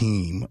the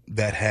team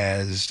that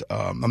has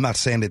I'm not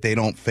saying that they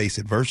don't face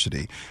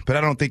adversity, but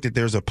I don't think that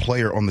there's a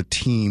player on the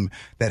team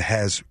that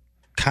has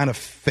kind of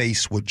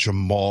faced what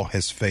Jamal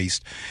has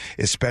faced,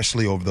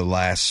 especially over the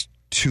last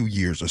 2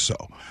 years or so.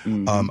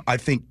 Mm-hmm. I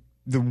think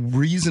the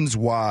reasons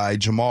why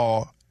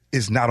Jamal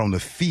is not on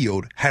the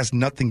field has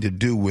nothing to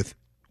do with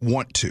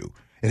want to.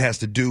 It has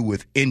to do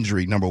with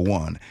injury, number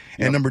one. Yep.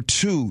 And number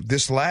two,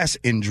 this last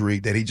injury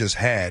that he just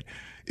had,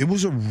 it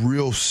was a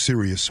real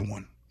serious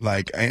one.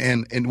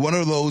 And one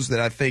of those that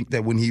I think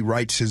that when he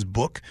writes his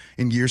book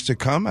in years to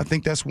come, I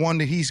think that's one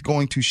that he's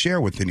going to share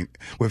with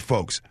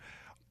folks.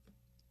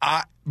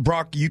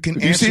 Brock, you can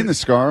answer. Have you seen the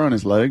scar on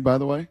his leg, by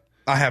the way?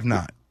 I have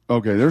not.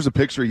 Okay, there's a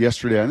picture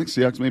yesterday. I think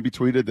Seahawks maybe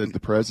tweeted that the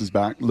Perez is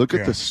back. Look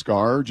at the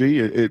scar, G.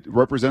 It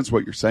represents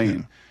what you're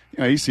saying.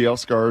 ACL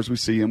scars, we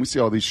see them. We see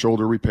all these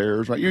shoulder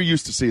repairs, right? You're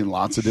used to seeing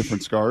lots of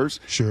different scars.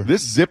 Sure.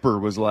 This zipper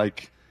was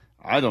like,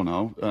 I don't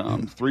know,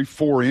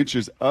 3-4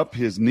 inches up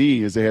his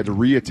knee as they had to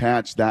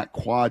reattach that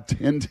quad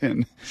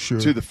tendon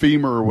to the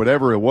femur or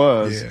whatever it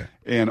was. Yeah.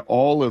 And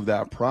all of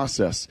that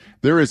process.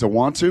 There is a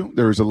want to.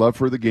 There is a love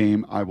for the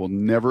game. I will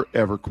never,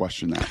 ever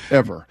question that,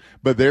 ever.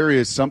 But there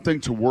is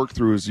something to work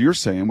through, as you're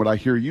saying. What I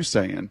hear you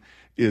saying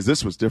is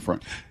this was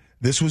different.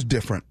 This was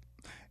different.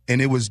 And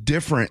it was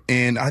different.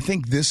 And I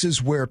think this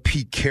is where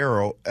Pete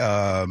KIRO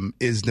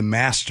is the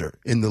master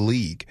in the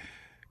league.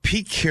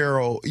 Pete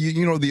KIRO,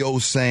 you know the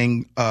old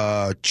saying,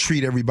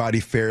 treat everybody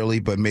fairly,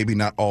 but maybe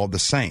not all the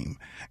same.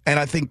 And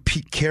I think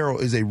Pete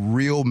KIRO is a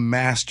real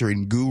master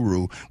and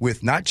guru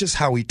with not just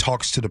how he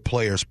talks to the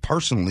players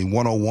personally,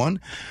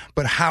 one-on-one,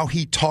 but how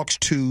he talks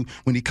to,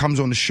 when he comes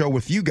on the show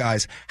with you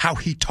guys, how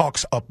he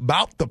talks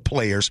about the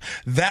players.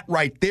 That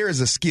right there is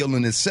a skill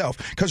in itself.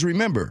 Because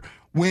remember,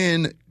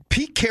 when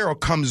Pete KIRO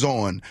comes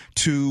on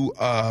to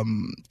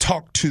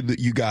talk to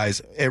you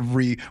guys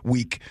every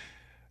week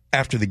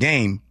after the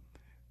game,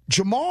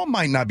 Jamal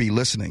might not be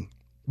listening,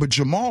 but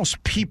Jamal's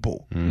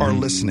people are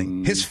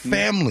listening. His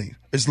family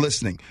is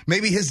listening.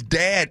 Maybe his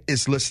dad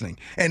is listening.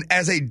 And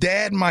as a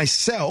dad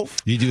myself,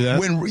 you do that?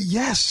 When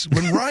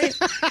Ryan,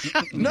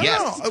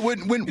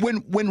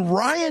 when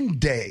Ryan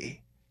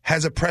Day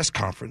has a press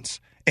conference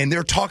and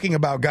they're talking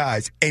about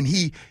guys, and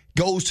he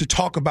goes to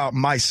talk about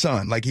my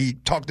son, like he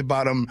talked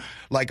about him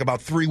like about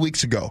 3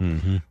 weeks ago.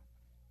 Mm-hmm.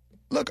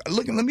 Look.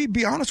 Let me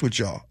be honest with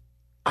y'all.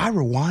 I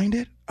rewind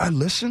it. I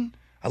listen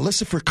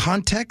for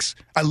context.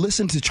 I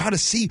listen to try to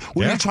see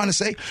what you're trying to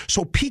say.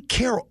 So Pete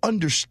KIRO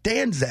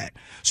understands that.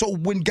 So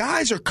when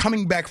guys are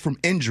coming back from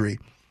injury,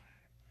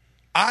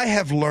 I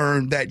have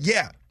learned that,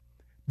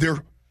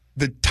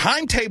 the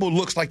timetable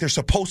looks like they're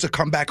supposed to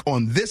come back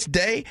on this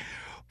day,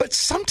 but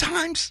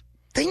sometimes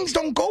things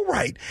don't go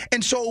right.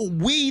 And so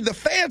we, the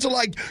fans, are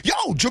like,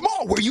 yo,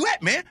 Jamal, where you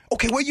at, man?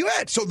 Okay, where you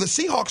at? So the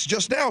Seahawks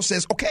just now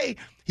says, okay,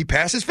 he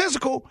passed his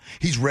physical.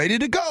 He's ready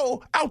to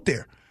go out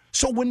there.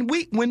 So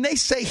when they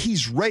say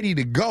he's ready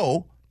to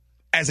go,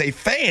 as a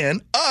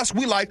fan,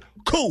 we like,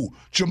 cool,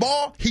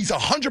 Jamal, he's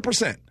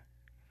 100%.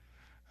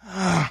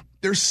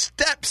 There's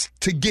steps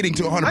to getting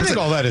to 100%. I think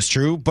all that is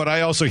true, but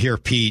I also hear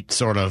Pete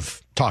sort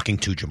of talking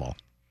to Jamal.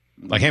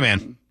 Like, hey,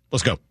 man,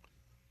 let's go.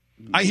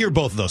 I hear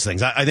both of those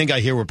things. I think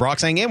I hear what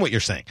Brock's saying and what you're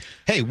saying.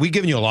 Hey, we've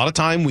given you a lot of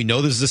time. We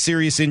know this is a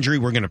serious injury.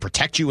 We're going to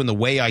protect you in the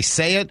way I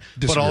say it.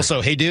 Disagree. But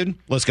also, hey, dude,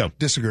 let's go.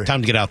 Disagree.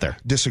 Time to get out there.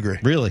 Disagree.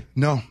 Really?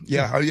 No.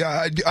 Yeah.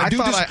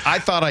 I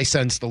thought I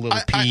sensed a little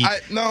Pete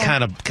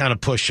kind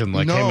of pushing,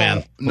 like, hey,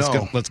 man, let's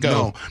go.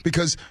 No,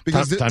 because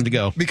time to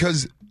go.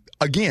 Because,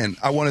 again,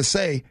 I want to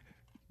say,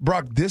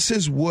 Brock, this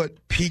is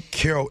what Pete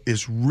KIRO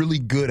is really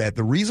good at.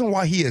 The reason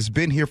why he has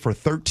been here for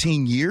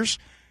 13 years,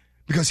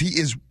 because he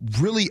is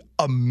really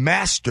a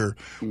master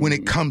when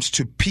it comes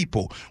to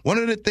people. One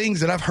of the things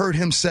that I've heard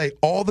him say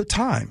all the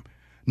time,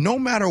 no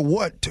matter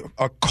what,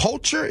 a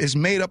culture is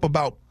made up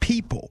about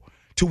people.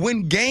 To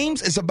win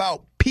games is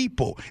about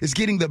people. It's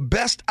getting the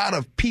best out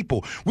of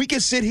people. We can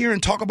sit here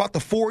and talk about the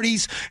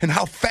 40s and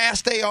how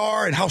fast they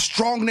are and how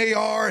strong they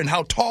are and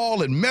how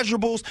tall and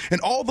measurables and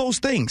all those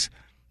things.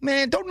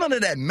 Man, don't none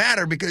of that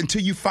matter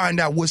until you find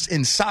out what's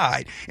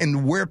inside.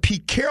 And where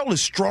Pete KIRO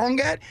is strong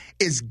at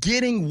is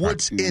getting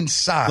what's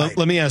inside.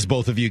 Let me ask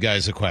both of you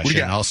guys a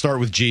question. I'll start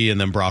with G, and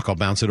then Brock, I'll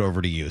bounce it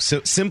over to you. So,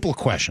 simple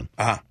question.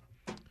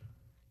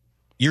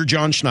 You're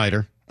John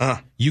Schneider.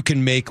 You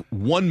can make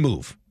one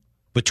move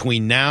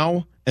between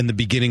now and the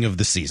beginning of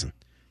the season.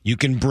 You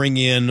can bring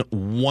in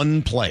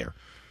one player.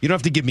 You don't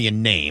have to give me a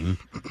name,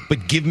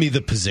 but give me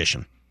the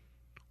position.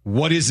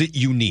 What is it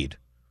you need?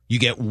 You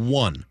get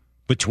one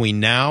between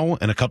now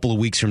and a couple of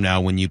weeks from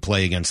now when you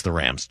play against the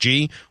Rams.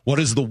 G, what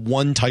is the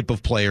one type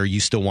of player you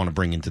still want to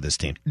bring into this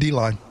team?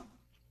 D-line.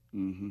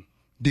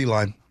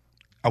 D-line.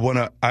 I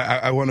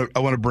want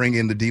to bring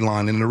in the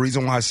D-line, and the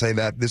reason why I say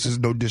that, this is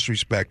no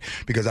disrespect,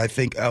 because I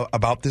think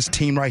about this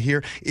team right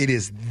here, it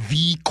is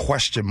the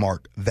question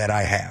mark that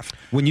I have.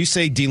 When you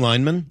say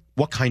D-lineman,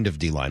 what kind of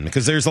D-lineman?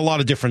 Because there's a lot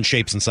of different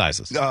shapes and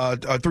sizes.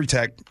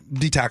 3-tech,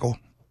 D-tackle.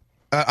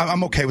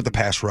 I'm okay with the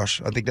pass rush.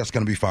 I think that's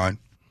going to be fine.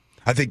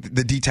 I think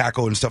the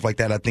D-tackle and stuff like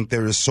that, I think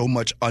there is so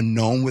much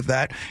unknown with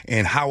that.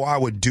 And how I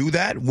would do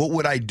that, what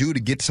would I do to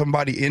get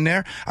somebody in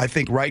there? I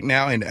think right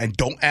now, and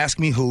don't ask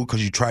me who,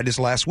 because you tried this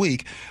last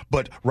week,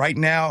 but right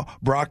now,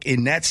 Brock,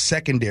 in that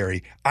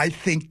secondary, I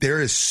think there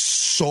is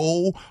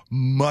so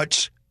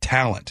much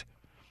talent.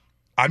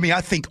 I mean, I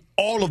think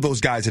all of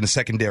those guys in the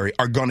secondary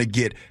are going to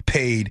get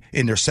paid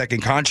in their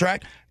second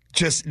contract.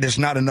 Just there's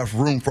not enough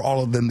room for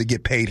all of them to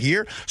get paid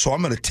here. So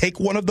I'm going to take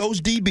one of those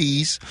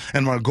DBs and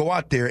I'm going to go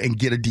out there and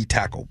get a D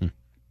tackle.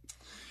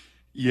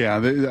 Yeah,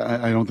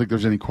 I don't think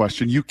there's any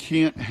question. You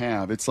can't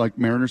have, it's like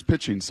Mariners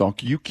pitching,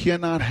 Salk. You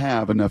cannot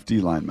have enough D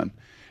linemen.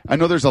 I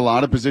know there's a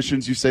lot of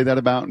positions you say that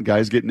about, and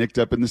guys get nicked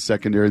up in the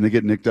secondary and they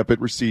get nicked up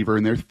at receiver,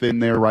 and they're thin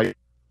there, right?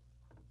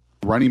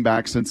 Running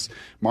back since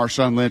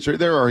Marshawn Lynch.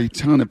 There are a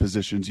ton of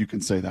positions you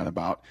can say that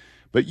about.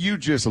 But you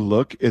just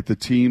look at the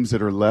teams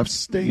that are left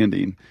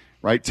standing,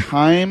 right,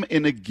 time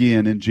and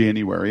again in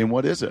January. And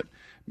what is it?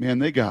 Man,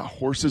 they got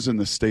horses in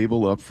the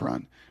stable up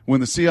front. When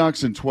the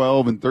Seahawks in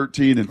 12 and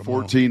 13 and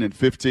 14 and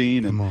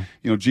 15,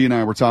 and, G and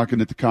I were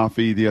talking at the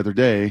coffee the other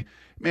day,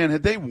 man,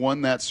 had they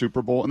won that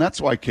Super Bowl, and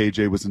that's why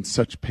KJ was in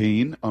such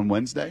pain on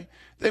Wednesday,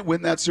 they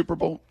win that Super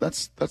Bowl,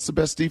 that's the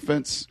best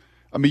defense.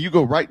 I mean, you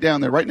go right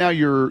down there. Right now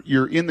you're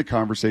in the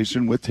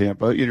conversation with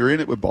Tampa. You're in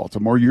it with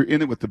Baltimore. You're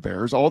in it with the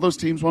Bears. All those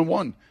teams won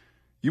one.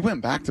 You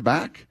went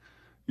back-to-back.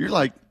 You're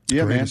like,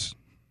 yeah, greatest.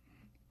 Man.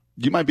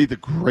 You might be the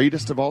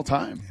greatest of all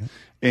time. Yeah.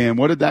 And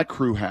what did that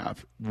crew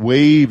have?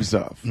 Waves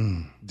of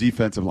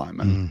defensive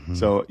linemen. Mm-hmm.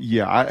 So,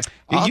 yeah,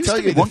 I'll used tell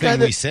to you, be one the guy thing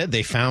that we said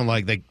they found,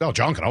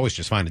 John could always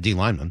just find a D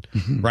lineman,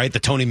 right? The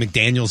Tony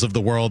McDaniels of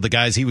the world, the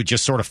guys he would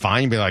just sort of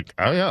find and be like,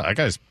 oh, yeah, that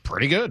guy's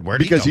pretty good. Where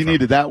did he come from? Because he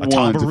needed that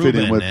one to fit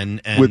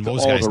in with what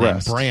was all guy's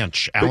the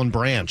rest. Name? Alan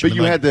Branch. But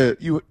you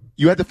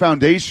had the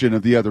foundation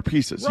of the other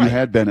pieces. Right. You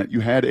had Bennett,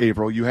 you had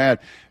Averill, you had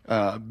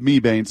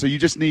Mebane, so you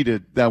just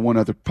needed that one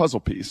other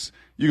puzzle piece.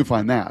 You can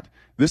find that.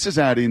 This is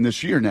adding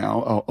this year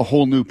now a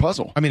whole new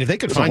puzzle. I mean, if they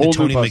could find a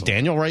Tony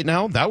McDaniel right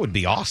now, that would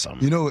be awesome.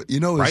 You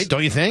know, right?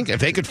 Don't you think? If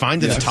they could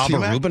find an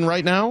Ataba Rubin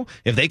right now,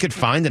 if they could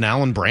find an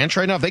Alan Branch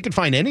right now, if they could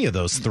find any of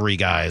those three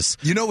guys,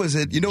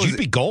 you'd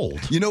be gold.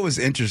 You know what's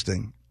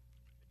interesting?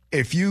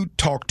 If you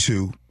talk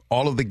to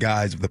all of the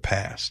guys of the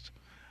past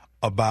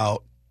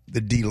about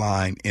the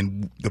D-line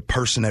and the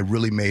person that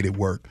really made it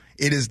work,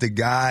 it is the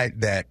guy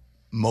that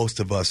most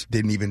of us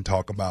didn't even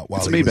talk about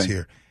while he was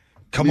here.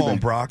 Come on,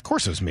 Brock. Of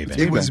course it was Mebane.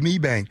 It was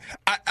Mebane.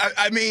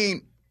 I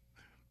mean,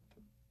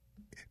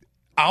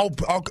 I'll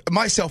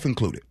myself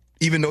included,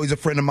 even though he's a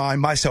friend of mine,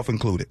 myself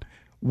included.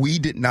 We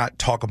did not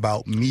talk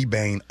about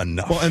Mebane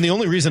enough. Well, and the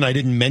only reason I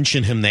didn't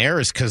mention him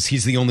there is because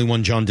he's the only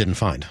one John didn't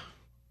find.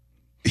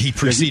 He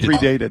preceded. He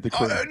predated the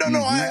career.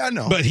 I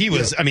know. But he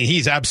was,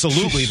 he's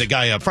absolutely the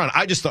guy up front.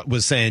 I just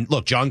was saying,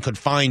 look, John could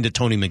find a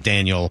Tony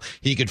McDaniel.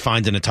 He could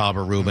find an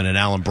Ataba Rubin and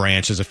Alan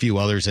Branch. There's a few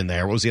others in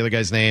there. What was the other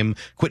guy's name?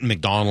 Quentin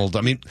McDonald.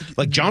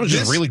 John was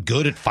just really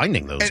good at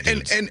finding those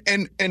dudes.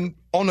 And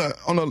on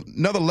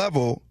another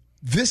level,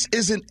 this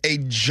isn't a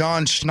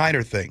John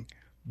Schneider thing.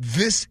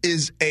 This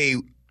is a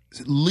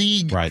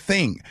league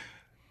thing.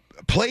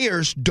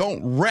 Players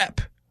don't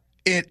rep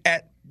it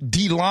at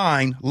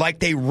D-line like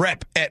they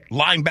rep at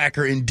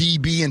linebacker and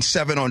DB and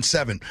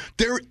 7-on-7.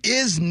 There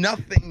is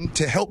nothing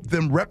to help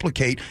them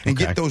replicate and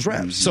get those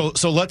reps. So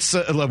let's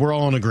we're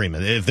all in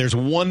agreement. If there's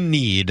one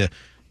need,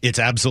 it's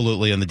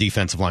absolutely on the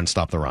defensive line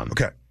stop the run.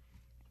 Okay.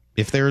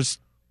 If there's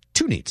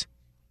two needs,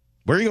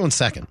 where are you going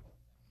second?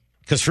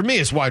 Because for me,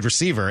 it's wide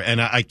receiver, and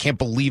I can't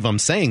believe I'm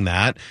saying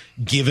that,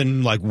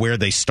 given where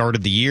they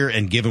started the year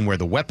and given where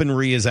the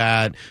weaponry is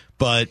at.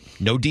 But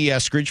no D.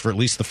 Eskridge for at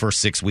least the first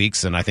 6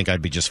 weeks, and I think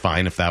I'd be just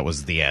fine if that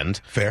was the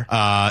end. Fair.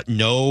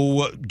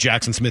 No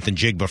Jackson Smith and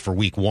Jigba for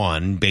week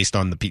 1, based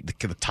on the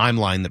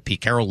timeline that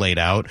Pete Carroll laid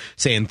out,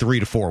 saying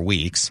 3 to 4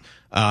 weeks.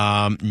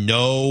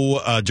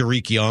 No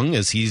Derek Young,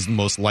 as he's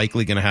most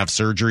likely going to have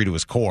surgery to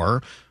his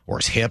core or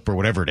his hip or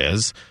whatever it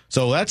is.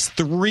 So that's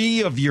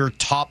 3 of your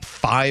top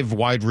 5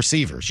 wide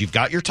receivers. You've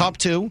got your top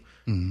 2.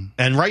 Mm-hmm.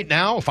 And right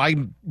now, if I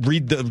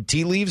read the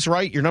tea leaves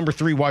right, your number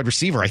 3 wide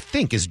receiver, I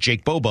think, is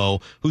Jake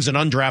Bobo, who's an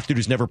undrafted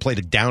who's never played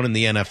a down in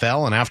the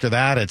NFL. And after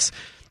that, it's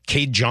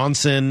Cade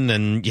Johnson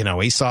and,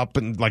 Aesop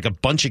and a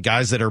bunch of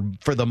guys that are,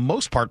 for the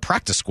most part,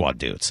 practice squad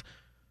dudes.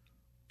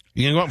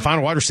 You going to go out and find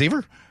a wide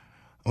receiver?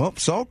 Well,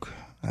 Salk,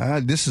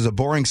 this is a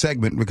boring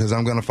segment because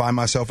I'm going to find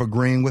myself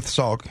agreeing with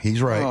Salk.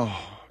 He's right. Oh,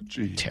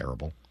 gee.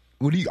 Terrible.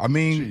 What do you? Are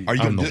you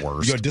going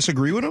to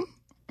disagree with him?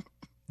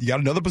 You got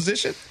another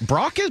position?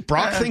 Brock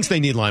thinks they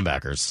need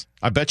linebackers.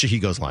 I bet you he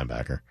goes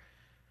linebacker.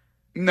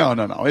 No.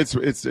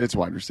 It's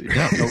wide receiver.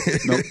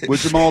 No.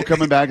 With Jamal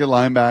coming back at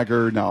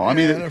linebacker, no.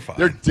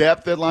 Their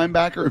depth at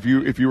linebacker.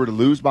 If you were to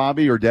lose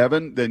Bobby or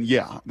Devin,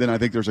 then I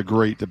think there's a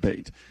great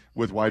debate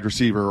with wide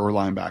receiver or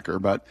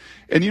linebacker.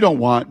 And you don't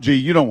want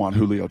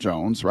Julio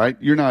Jones, right?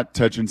 You're not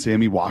touching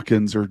Sammy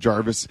Watkins or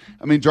Jarvis.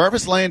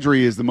 Jarvis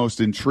Landry is the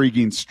most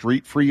intriguing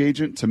street free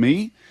agent to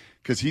me,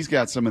 because he's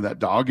got some of that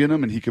dog in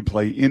him, and he could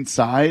play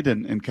inside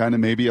and kind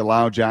of maybe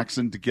allow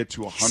Jackson to get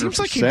to 100%. Seems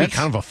like he'd be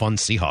kind of a fun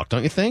Seahawk,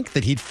 don't you think?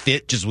 That he'd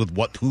fit just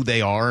with who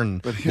they are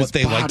and what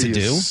they like to do.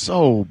 Is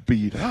so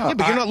beat up. Yeah,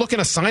 but you're not looking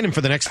to sign him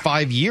for the next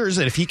 5 years,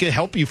 and if he could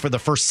help you for the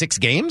first 6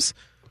 games.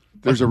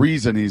 There's a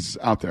reason he's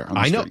out there.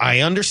 I know. I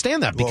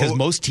understand that because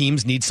most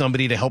teams need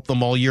somebody to help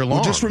them all year long.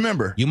 Well, just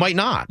remember. You might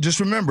not. Just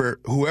remember,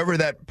 whoever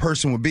that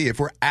person would be, if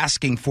we're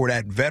asking for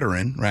that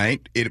veteran, right,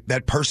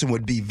 that person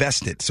would be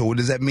vested. So what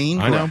does that mean?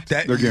 I know.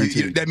 They're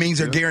guaranteed. That means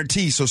they're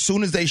guaranteed. So as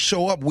soon as they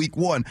show up week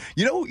 1,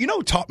 you know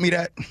who taught me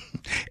that?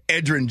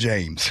 Edgerrin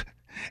James.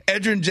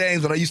 Edgerrin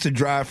James, when I used to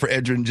drive for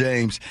Edgerrin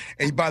James,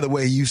 and by the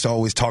way, he used to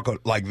always talk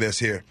like this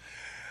here.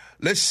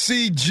 Let's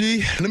see,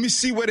 G. Let me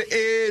see where the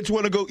Edge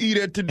want to go eat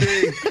at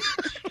today.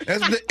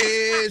 That's the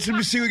Edge. Let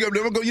me see. I'm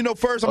going to go,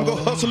 first I'm going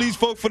to hustle these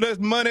folks for that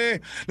money.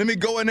 Let me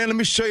go in there. Let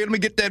me show you. Let me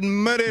get that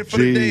money for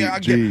the day. I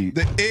get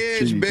the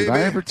Edge, baby. Did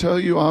I ever tell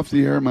you off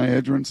the air my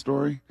Edgerrin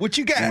story? What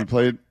you got? When we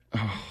played,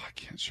 I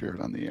can't share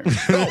it on the air.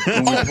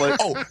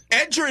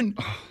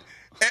 Edgerrin.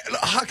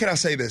 How can I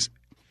say this?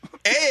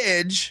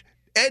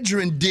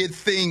 Edgerrin did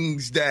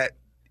things that,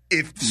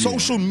 if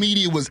social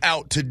media was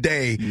out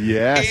today,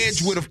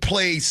 Edge would have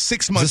played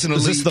 6 months in the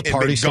league. Is this the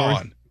party story?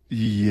 Gone.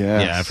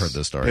 Yes. Yeah, I've heard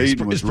this story.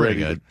 Peyton it's pretty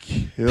good.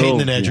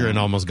 Peyton and Edgerrin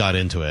almost got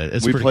into it.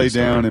 We played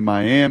down in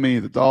Miami,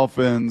 the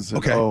Dolphins.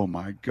 And, oh,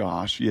 my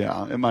gosh,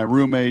 yeah. And my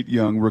roommate,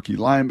 young rookie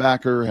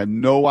linebacker, had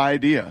no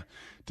idea.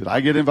 Did I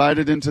get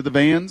invited into the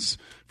vans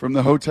from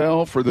the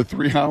hotel for the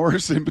 3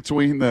 hours in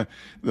between the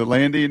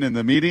landing and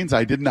the meetings?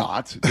 I did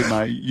not. Did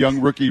my young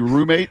rookie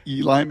roommate,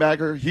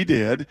 linebacker, he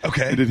did.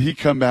 Okay. And did he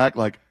come back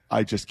like,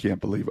 I just can't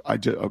believe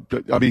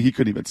it. He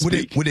couldn't even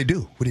speak. What'd he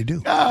do?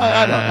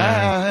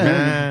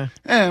 I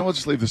don't know. We'll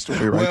just leave the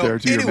story right there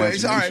to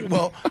anyways, your imagination. All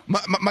right.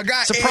 Well, my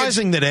guy.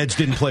 Surprising that Edge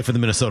didn't play for the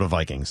Minnesota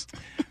Vikings.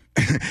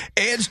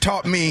 Edge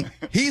taught me.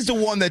 He's the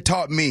one that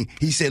taught me.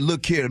 He said,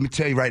 "Look here, let me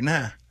tell you right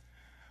now.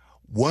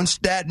 Once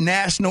that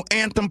national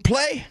anthem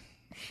play,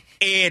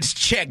 Edge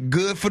check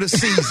good for the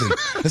season.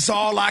 That's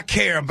all I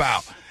care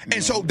about."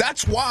 And so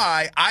that's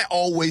why I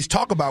always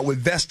talk about with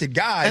vested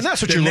guys. And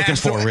that's what you're looking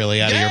for,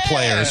 really, out of your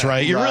players,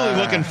 right? You're really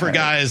looking for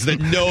guys that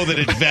know that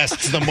it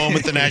vests the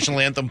moment the national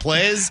anthem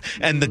plays,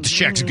 and the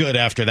check's good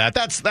after that.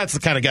 That's the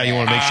kind of guy you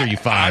want to make sure you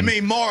find.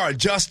 Mara,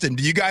 Justin,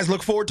 do you guys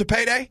look forward to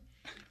payday?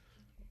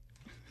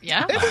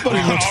 Yeah.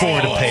 Everybody looks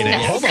forward to payday.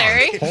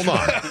 Necessary. Hold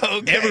on.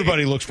 Okay.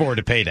 Everybody looks forward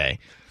to payday.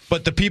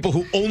 But the people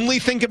who only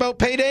think about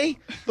payday,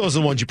 those are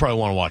the ones you probably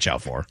want to watch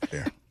out for.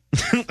 Yeah.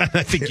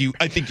 I think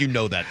you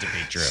know that to be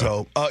true.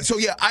 So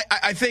yeah,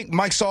 I think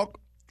Mike Salk,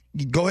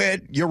 go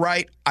ahead. You're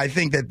right. I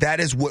think that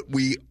is what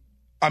we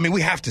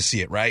have to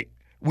see it, right?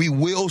 We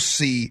will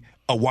see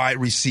a wide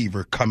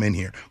receiver come in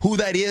here. Who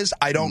that is,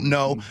 I don't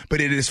know, but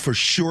it is for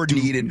sure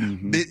needed.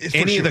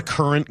 Any of the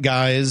current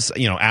guys,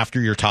 after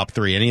your top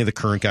three, any of the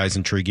current guys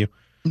intrigue you?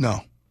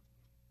 No.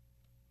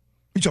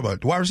 You talking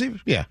about the wide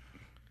receivers? Yeah.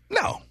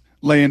 No.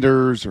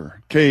 Landers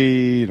or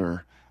Cade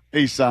or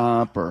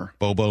Aesop or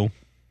Bobo.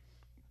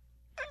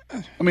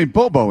 I mean,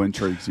 Bobo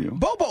intrigues you.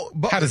 Bobo.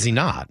 How does he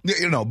not?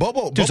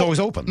 Bobo. Dude's always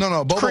open.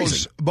 No.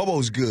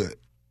 Bobo's good.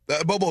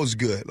 Bobo's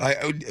good.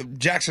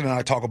 Jackson and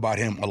I talk about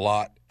him a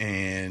lot,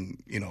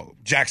 and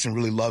Jackson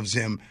really loves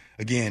him.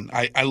 Again,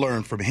 I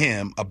learned from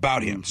him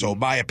about him. So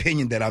my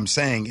opinion that I'm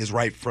saying is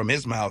right from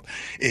his mouth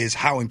is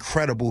how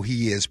incredible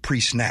he is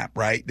pre-snap,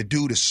 right? The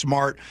dude is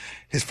smart.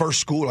 His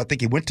first school, I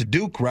think he went to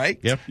Duke, right?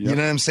 Yep. You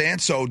know what I'm saying?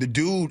 So the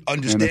dude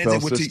understands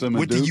it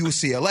with the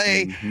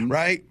UCLA,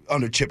 right?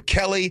 Under Chip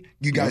Kelly.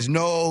 You guys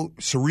know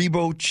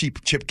Cerebro,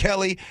 Chip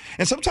Kelly.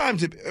 And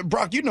sometimes,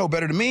 Brock, you know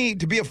better than me,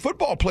 to be a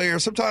football player,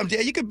 sometimes,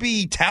 you could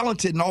be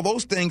talented and all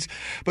those things,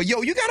 but,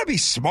 you got to be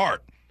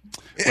smart.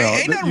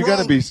 Well, you got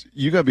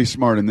to be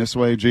smart in this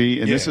way,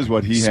 G. And this is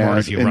what he smart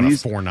has. If you run a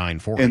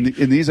 4.9 40. And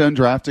these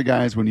undrafted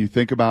guys, when you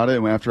think about it,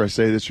 and after I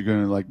say this, you're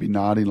going to be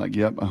nodding,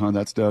 yep,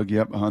 that's Doug,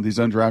 yep, These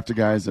undrafted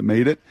guys that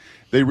made it,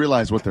 they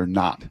realize what they're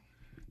not.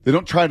 They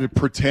don't try to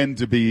pretend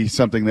to be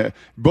something that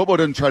Bobo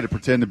doesn't try to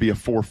pretend to be a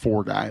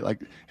 4.4 guy.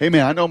 Like, hey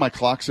man, I know my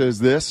clock says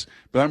this,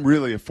 but I'm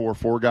really a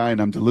 4.4 guy and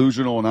I'm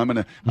delusional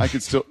and I can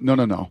still,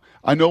 no.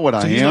 I know what I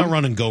am. So he's not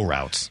running go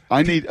routes.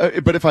 I need,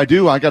 but if I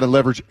do, I got to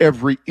leverage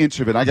every inch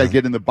of it. I got to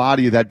get in the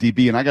body of that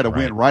DB and I got to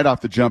win right off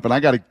the jump and I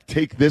got to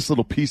take this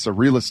little piece of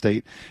real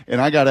estate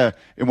and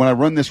and when I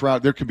run this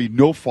route, there can be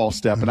no false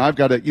step and I've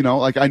got to,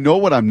 I know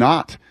what I'm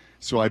not.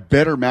 So I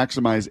better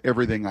maximize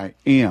everything I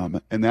am.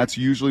 And that's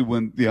usually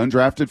when the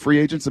undrafted free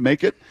agents that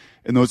make it,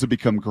 and those that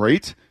become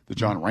great, the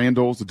John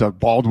Randalls, the Doug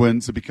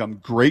Baldwins that become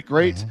great,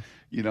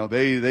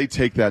 they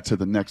take that to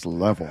the next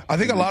level. I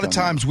think a lot of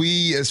times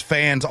we as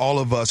fans, all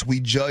of us, we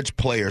judge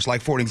players.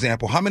 Like, for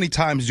example, how many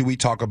times do we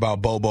talk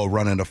about Bobo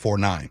running a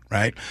 4.9,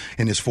 right,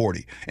 in his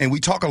 40? And we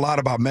talk a lot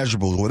about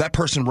measurables. Well, that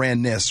person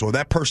ran this, or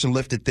that person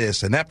lifted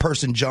this, and that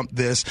person jumped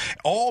this,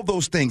 all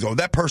those things, or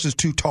that person's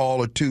too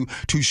tall or too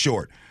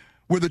short.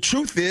 Where the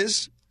truth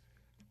is,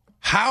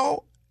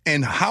 how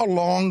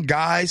long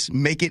guys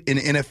make it in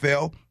the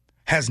NFL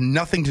has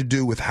nothing to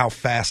do with how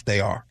fast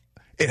they are.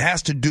 It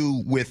has to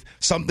do with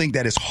something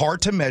that is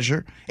hard to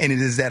measure, and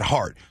it is that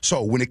hard.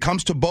 So when it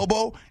comes to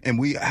Bobo, and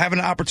we have an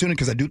opportunity,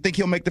 because I do think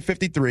he'll make the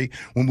 53,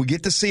 when we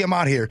get to see him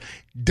out here,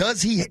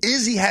 is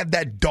he have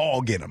that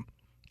dog in him?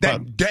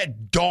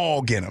 That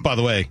dog in him. By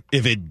the way,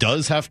 if it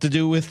does have to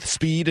do with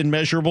speed and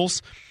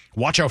measurables,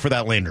 watch out for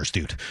that Landers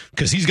dude,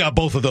 because he's got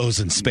both of those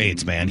in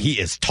spades, man. He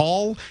is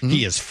tall,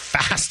 he is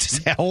fast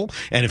as hell,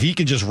 and if he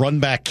can just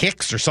run back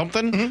kicks or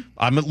something,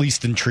 I'm at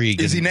least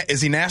intrigued. Is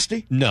he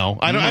nasty? No,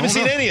 I haven't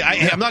seen any.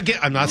 I'm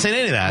not saying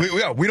any of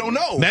that. We don't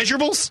know.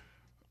 Measurables?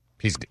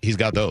 He's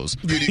got those.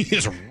 He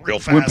is real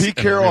fast. When Pete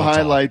Carroll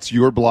highlights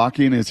your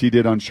blocking as he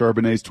did on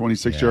Charbonnet's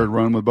 26-yard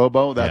run with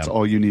Bobo, that's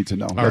all you need to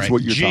know. That's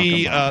what you're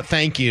talking about.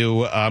 Thank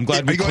you. I'm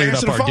glad we cleared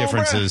up our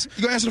differences.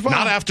 You gonna answer the phone?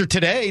 Not after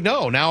today.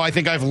 No. Now I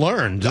think I've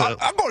learned.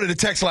 I'm going to the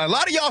text line. A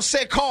lot of y'all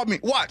said call me.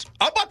 Watch.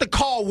 I'm about to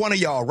call one of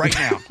y'all right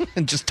now.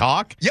 And just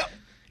talk? Yep.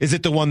 Is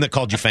it the one that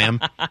called you fam?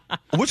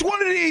 Which one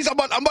of these? I'm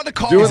about to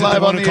call. Do it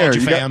live on the air.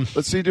 Fam?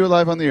 Let's see. Do it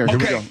live on the air.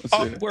 Okay. Here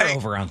we go. We're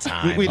over on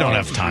time. We don't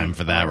have time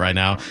for that right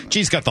now.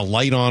 G's got the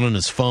light on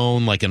his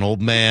phone like an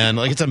old man.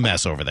 Like it's a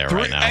mess over there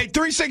right now. Hey,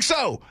 360.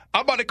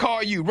 I'm about to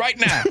call you right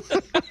now.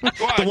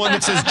 The one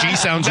that says G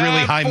sounds really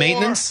high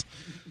maintenance?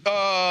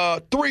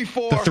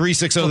 34. The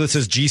 360 that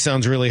says G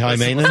sounds really high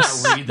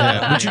maintenance?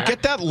 Would you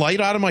get that light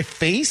out of my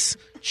face?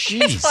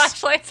 Jeez. His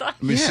flashlight's on.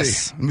 Let me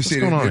see. What's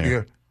going on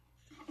here?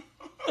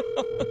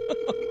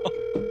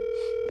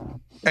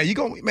 Hey, you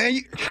going, man?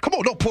 Come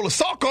on, don't pull a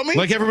sock on me.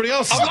 Like everybody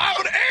else. I'm live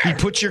on the air. You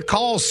put your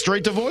calls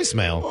straight to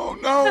voicemail. Oh,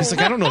 no. He's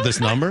like, I don't know this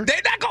number. They're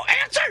not going to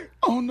answer.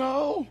 Oh,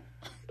 no.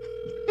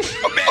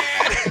 Oh,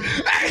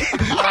 man.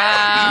 Hey,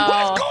 Wow.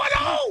 what's going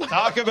on?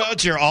 Talk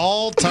about your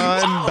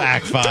all-time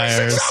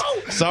backfires.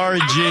 Sorry,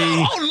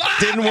 G.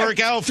 Didn't work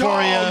out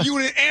for you. You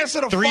didn't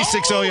answer the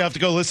 360, phone. you have to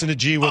go listen to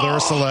G with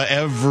Ursula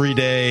every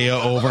day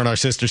over on our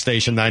sister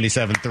station,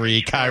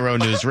 97.3 KIRO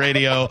News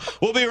Radio.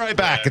 We'll be right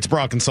back. It's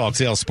Brock and Salk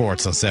Sales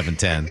Sports on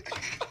 710.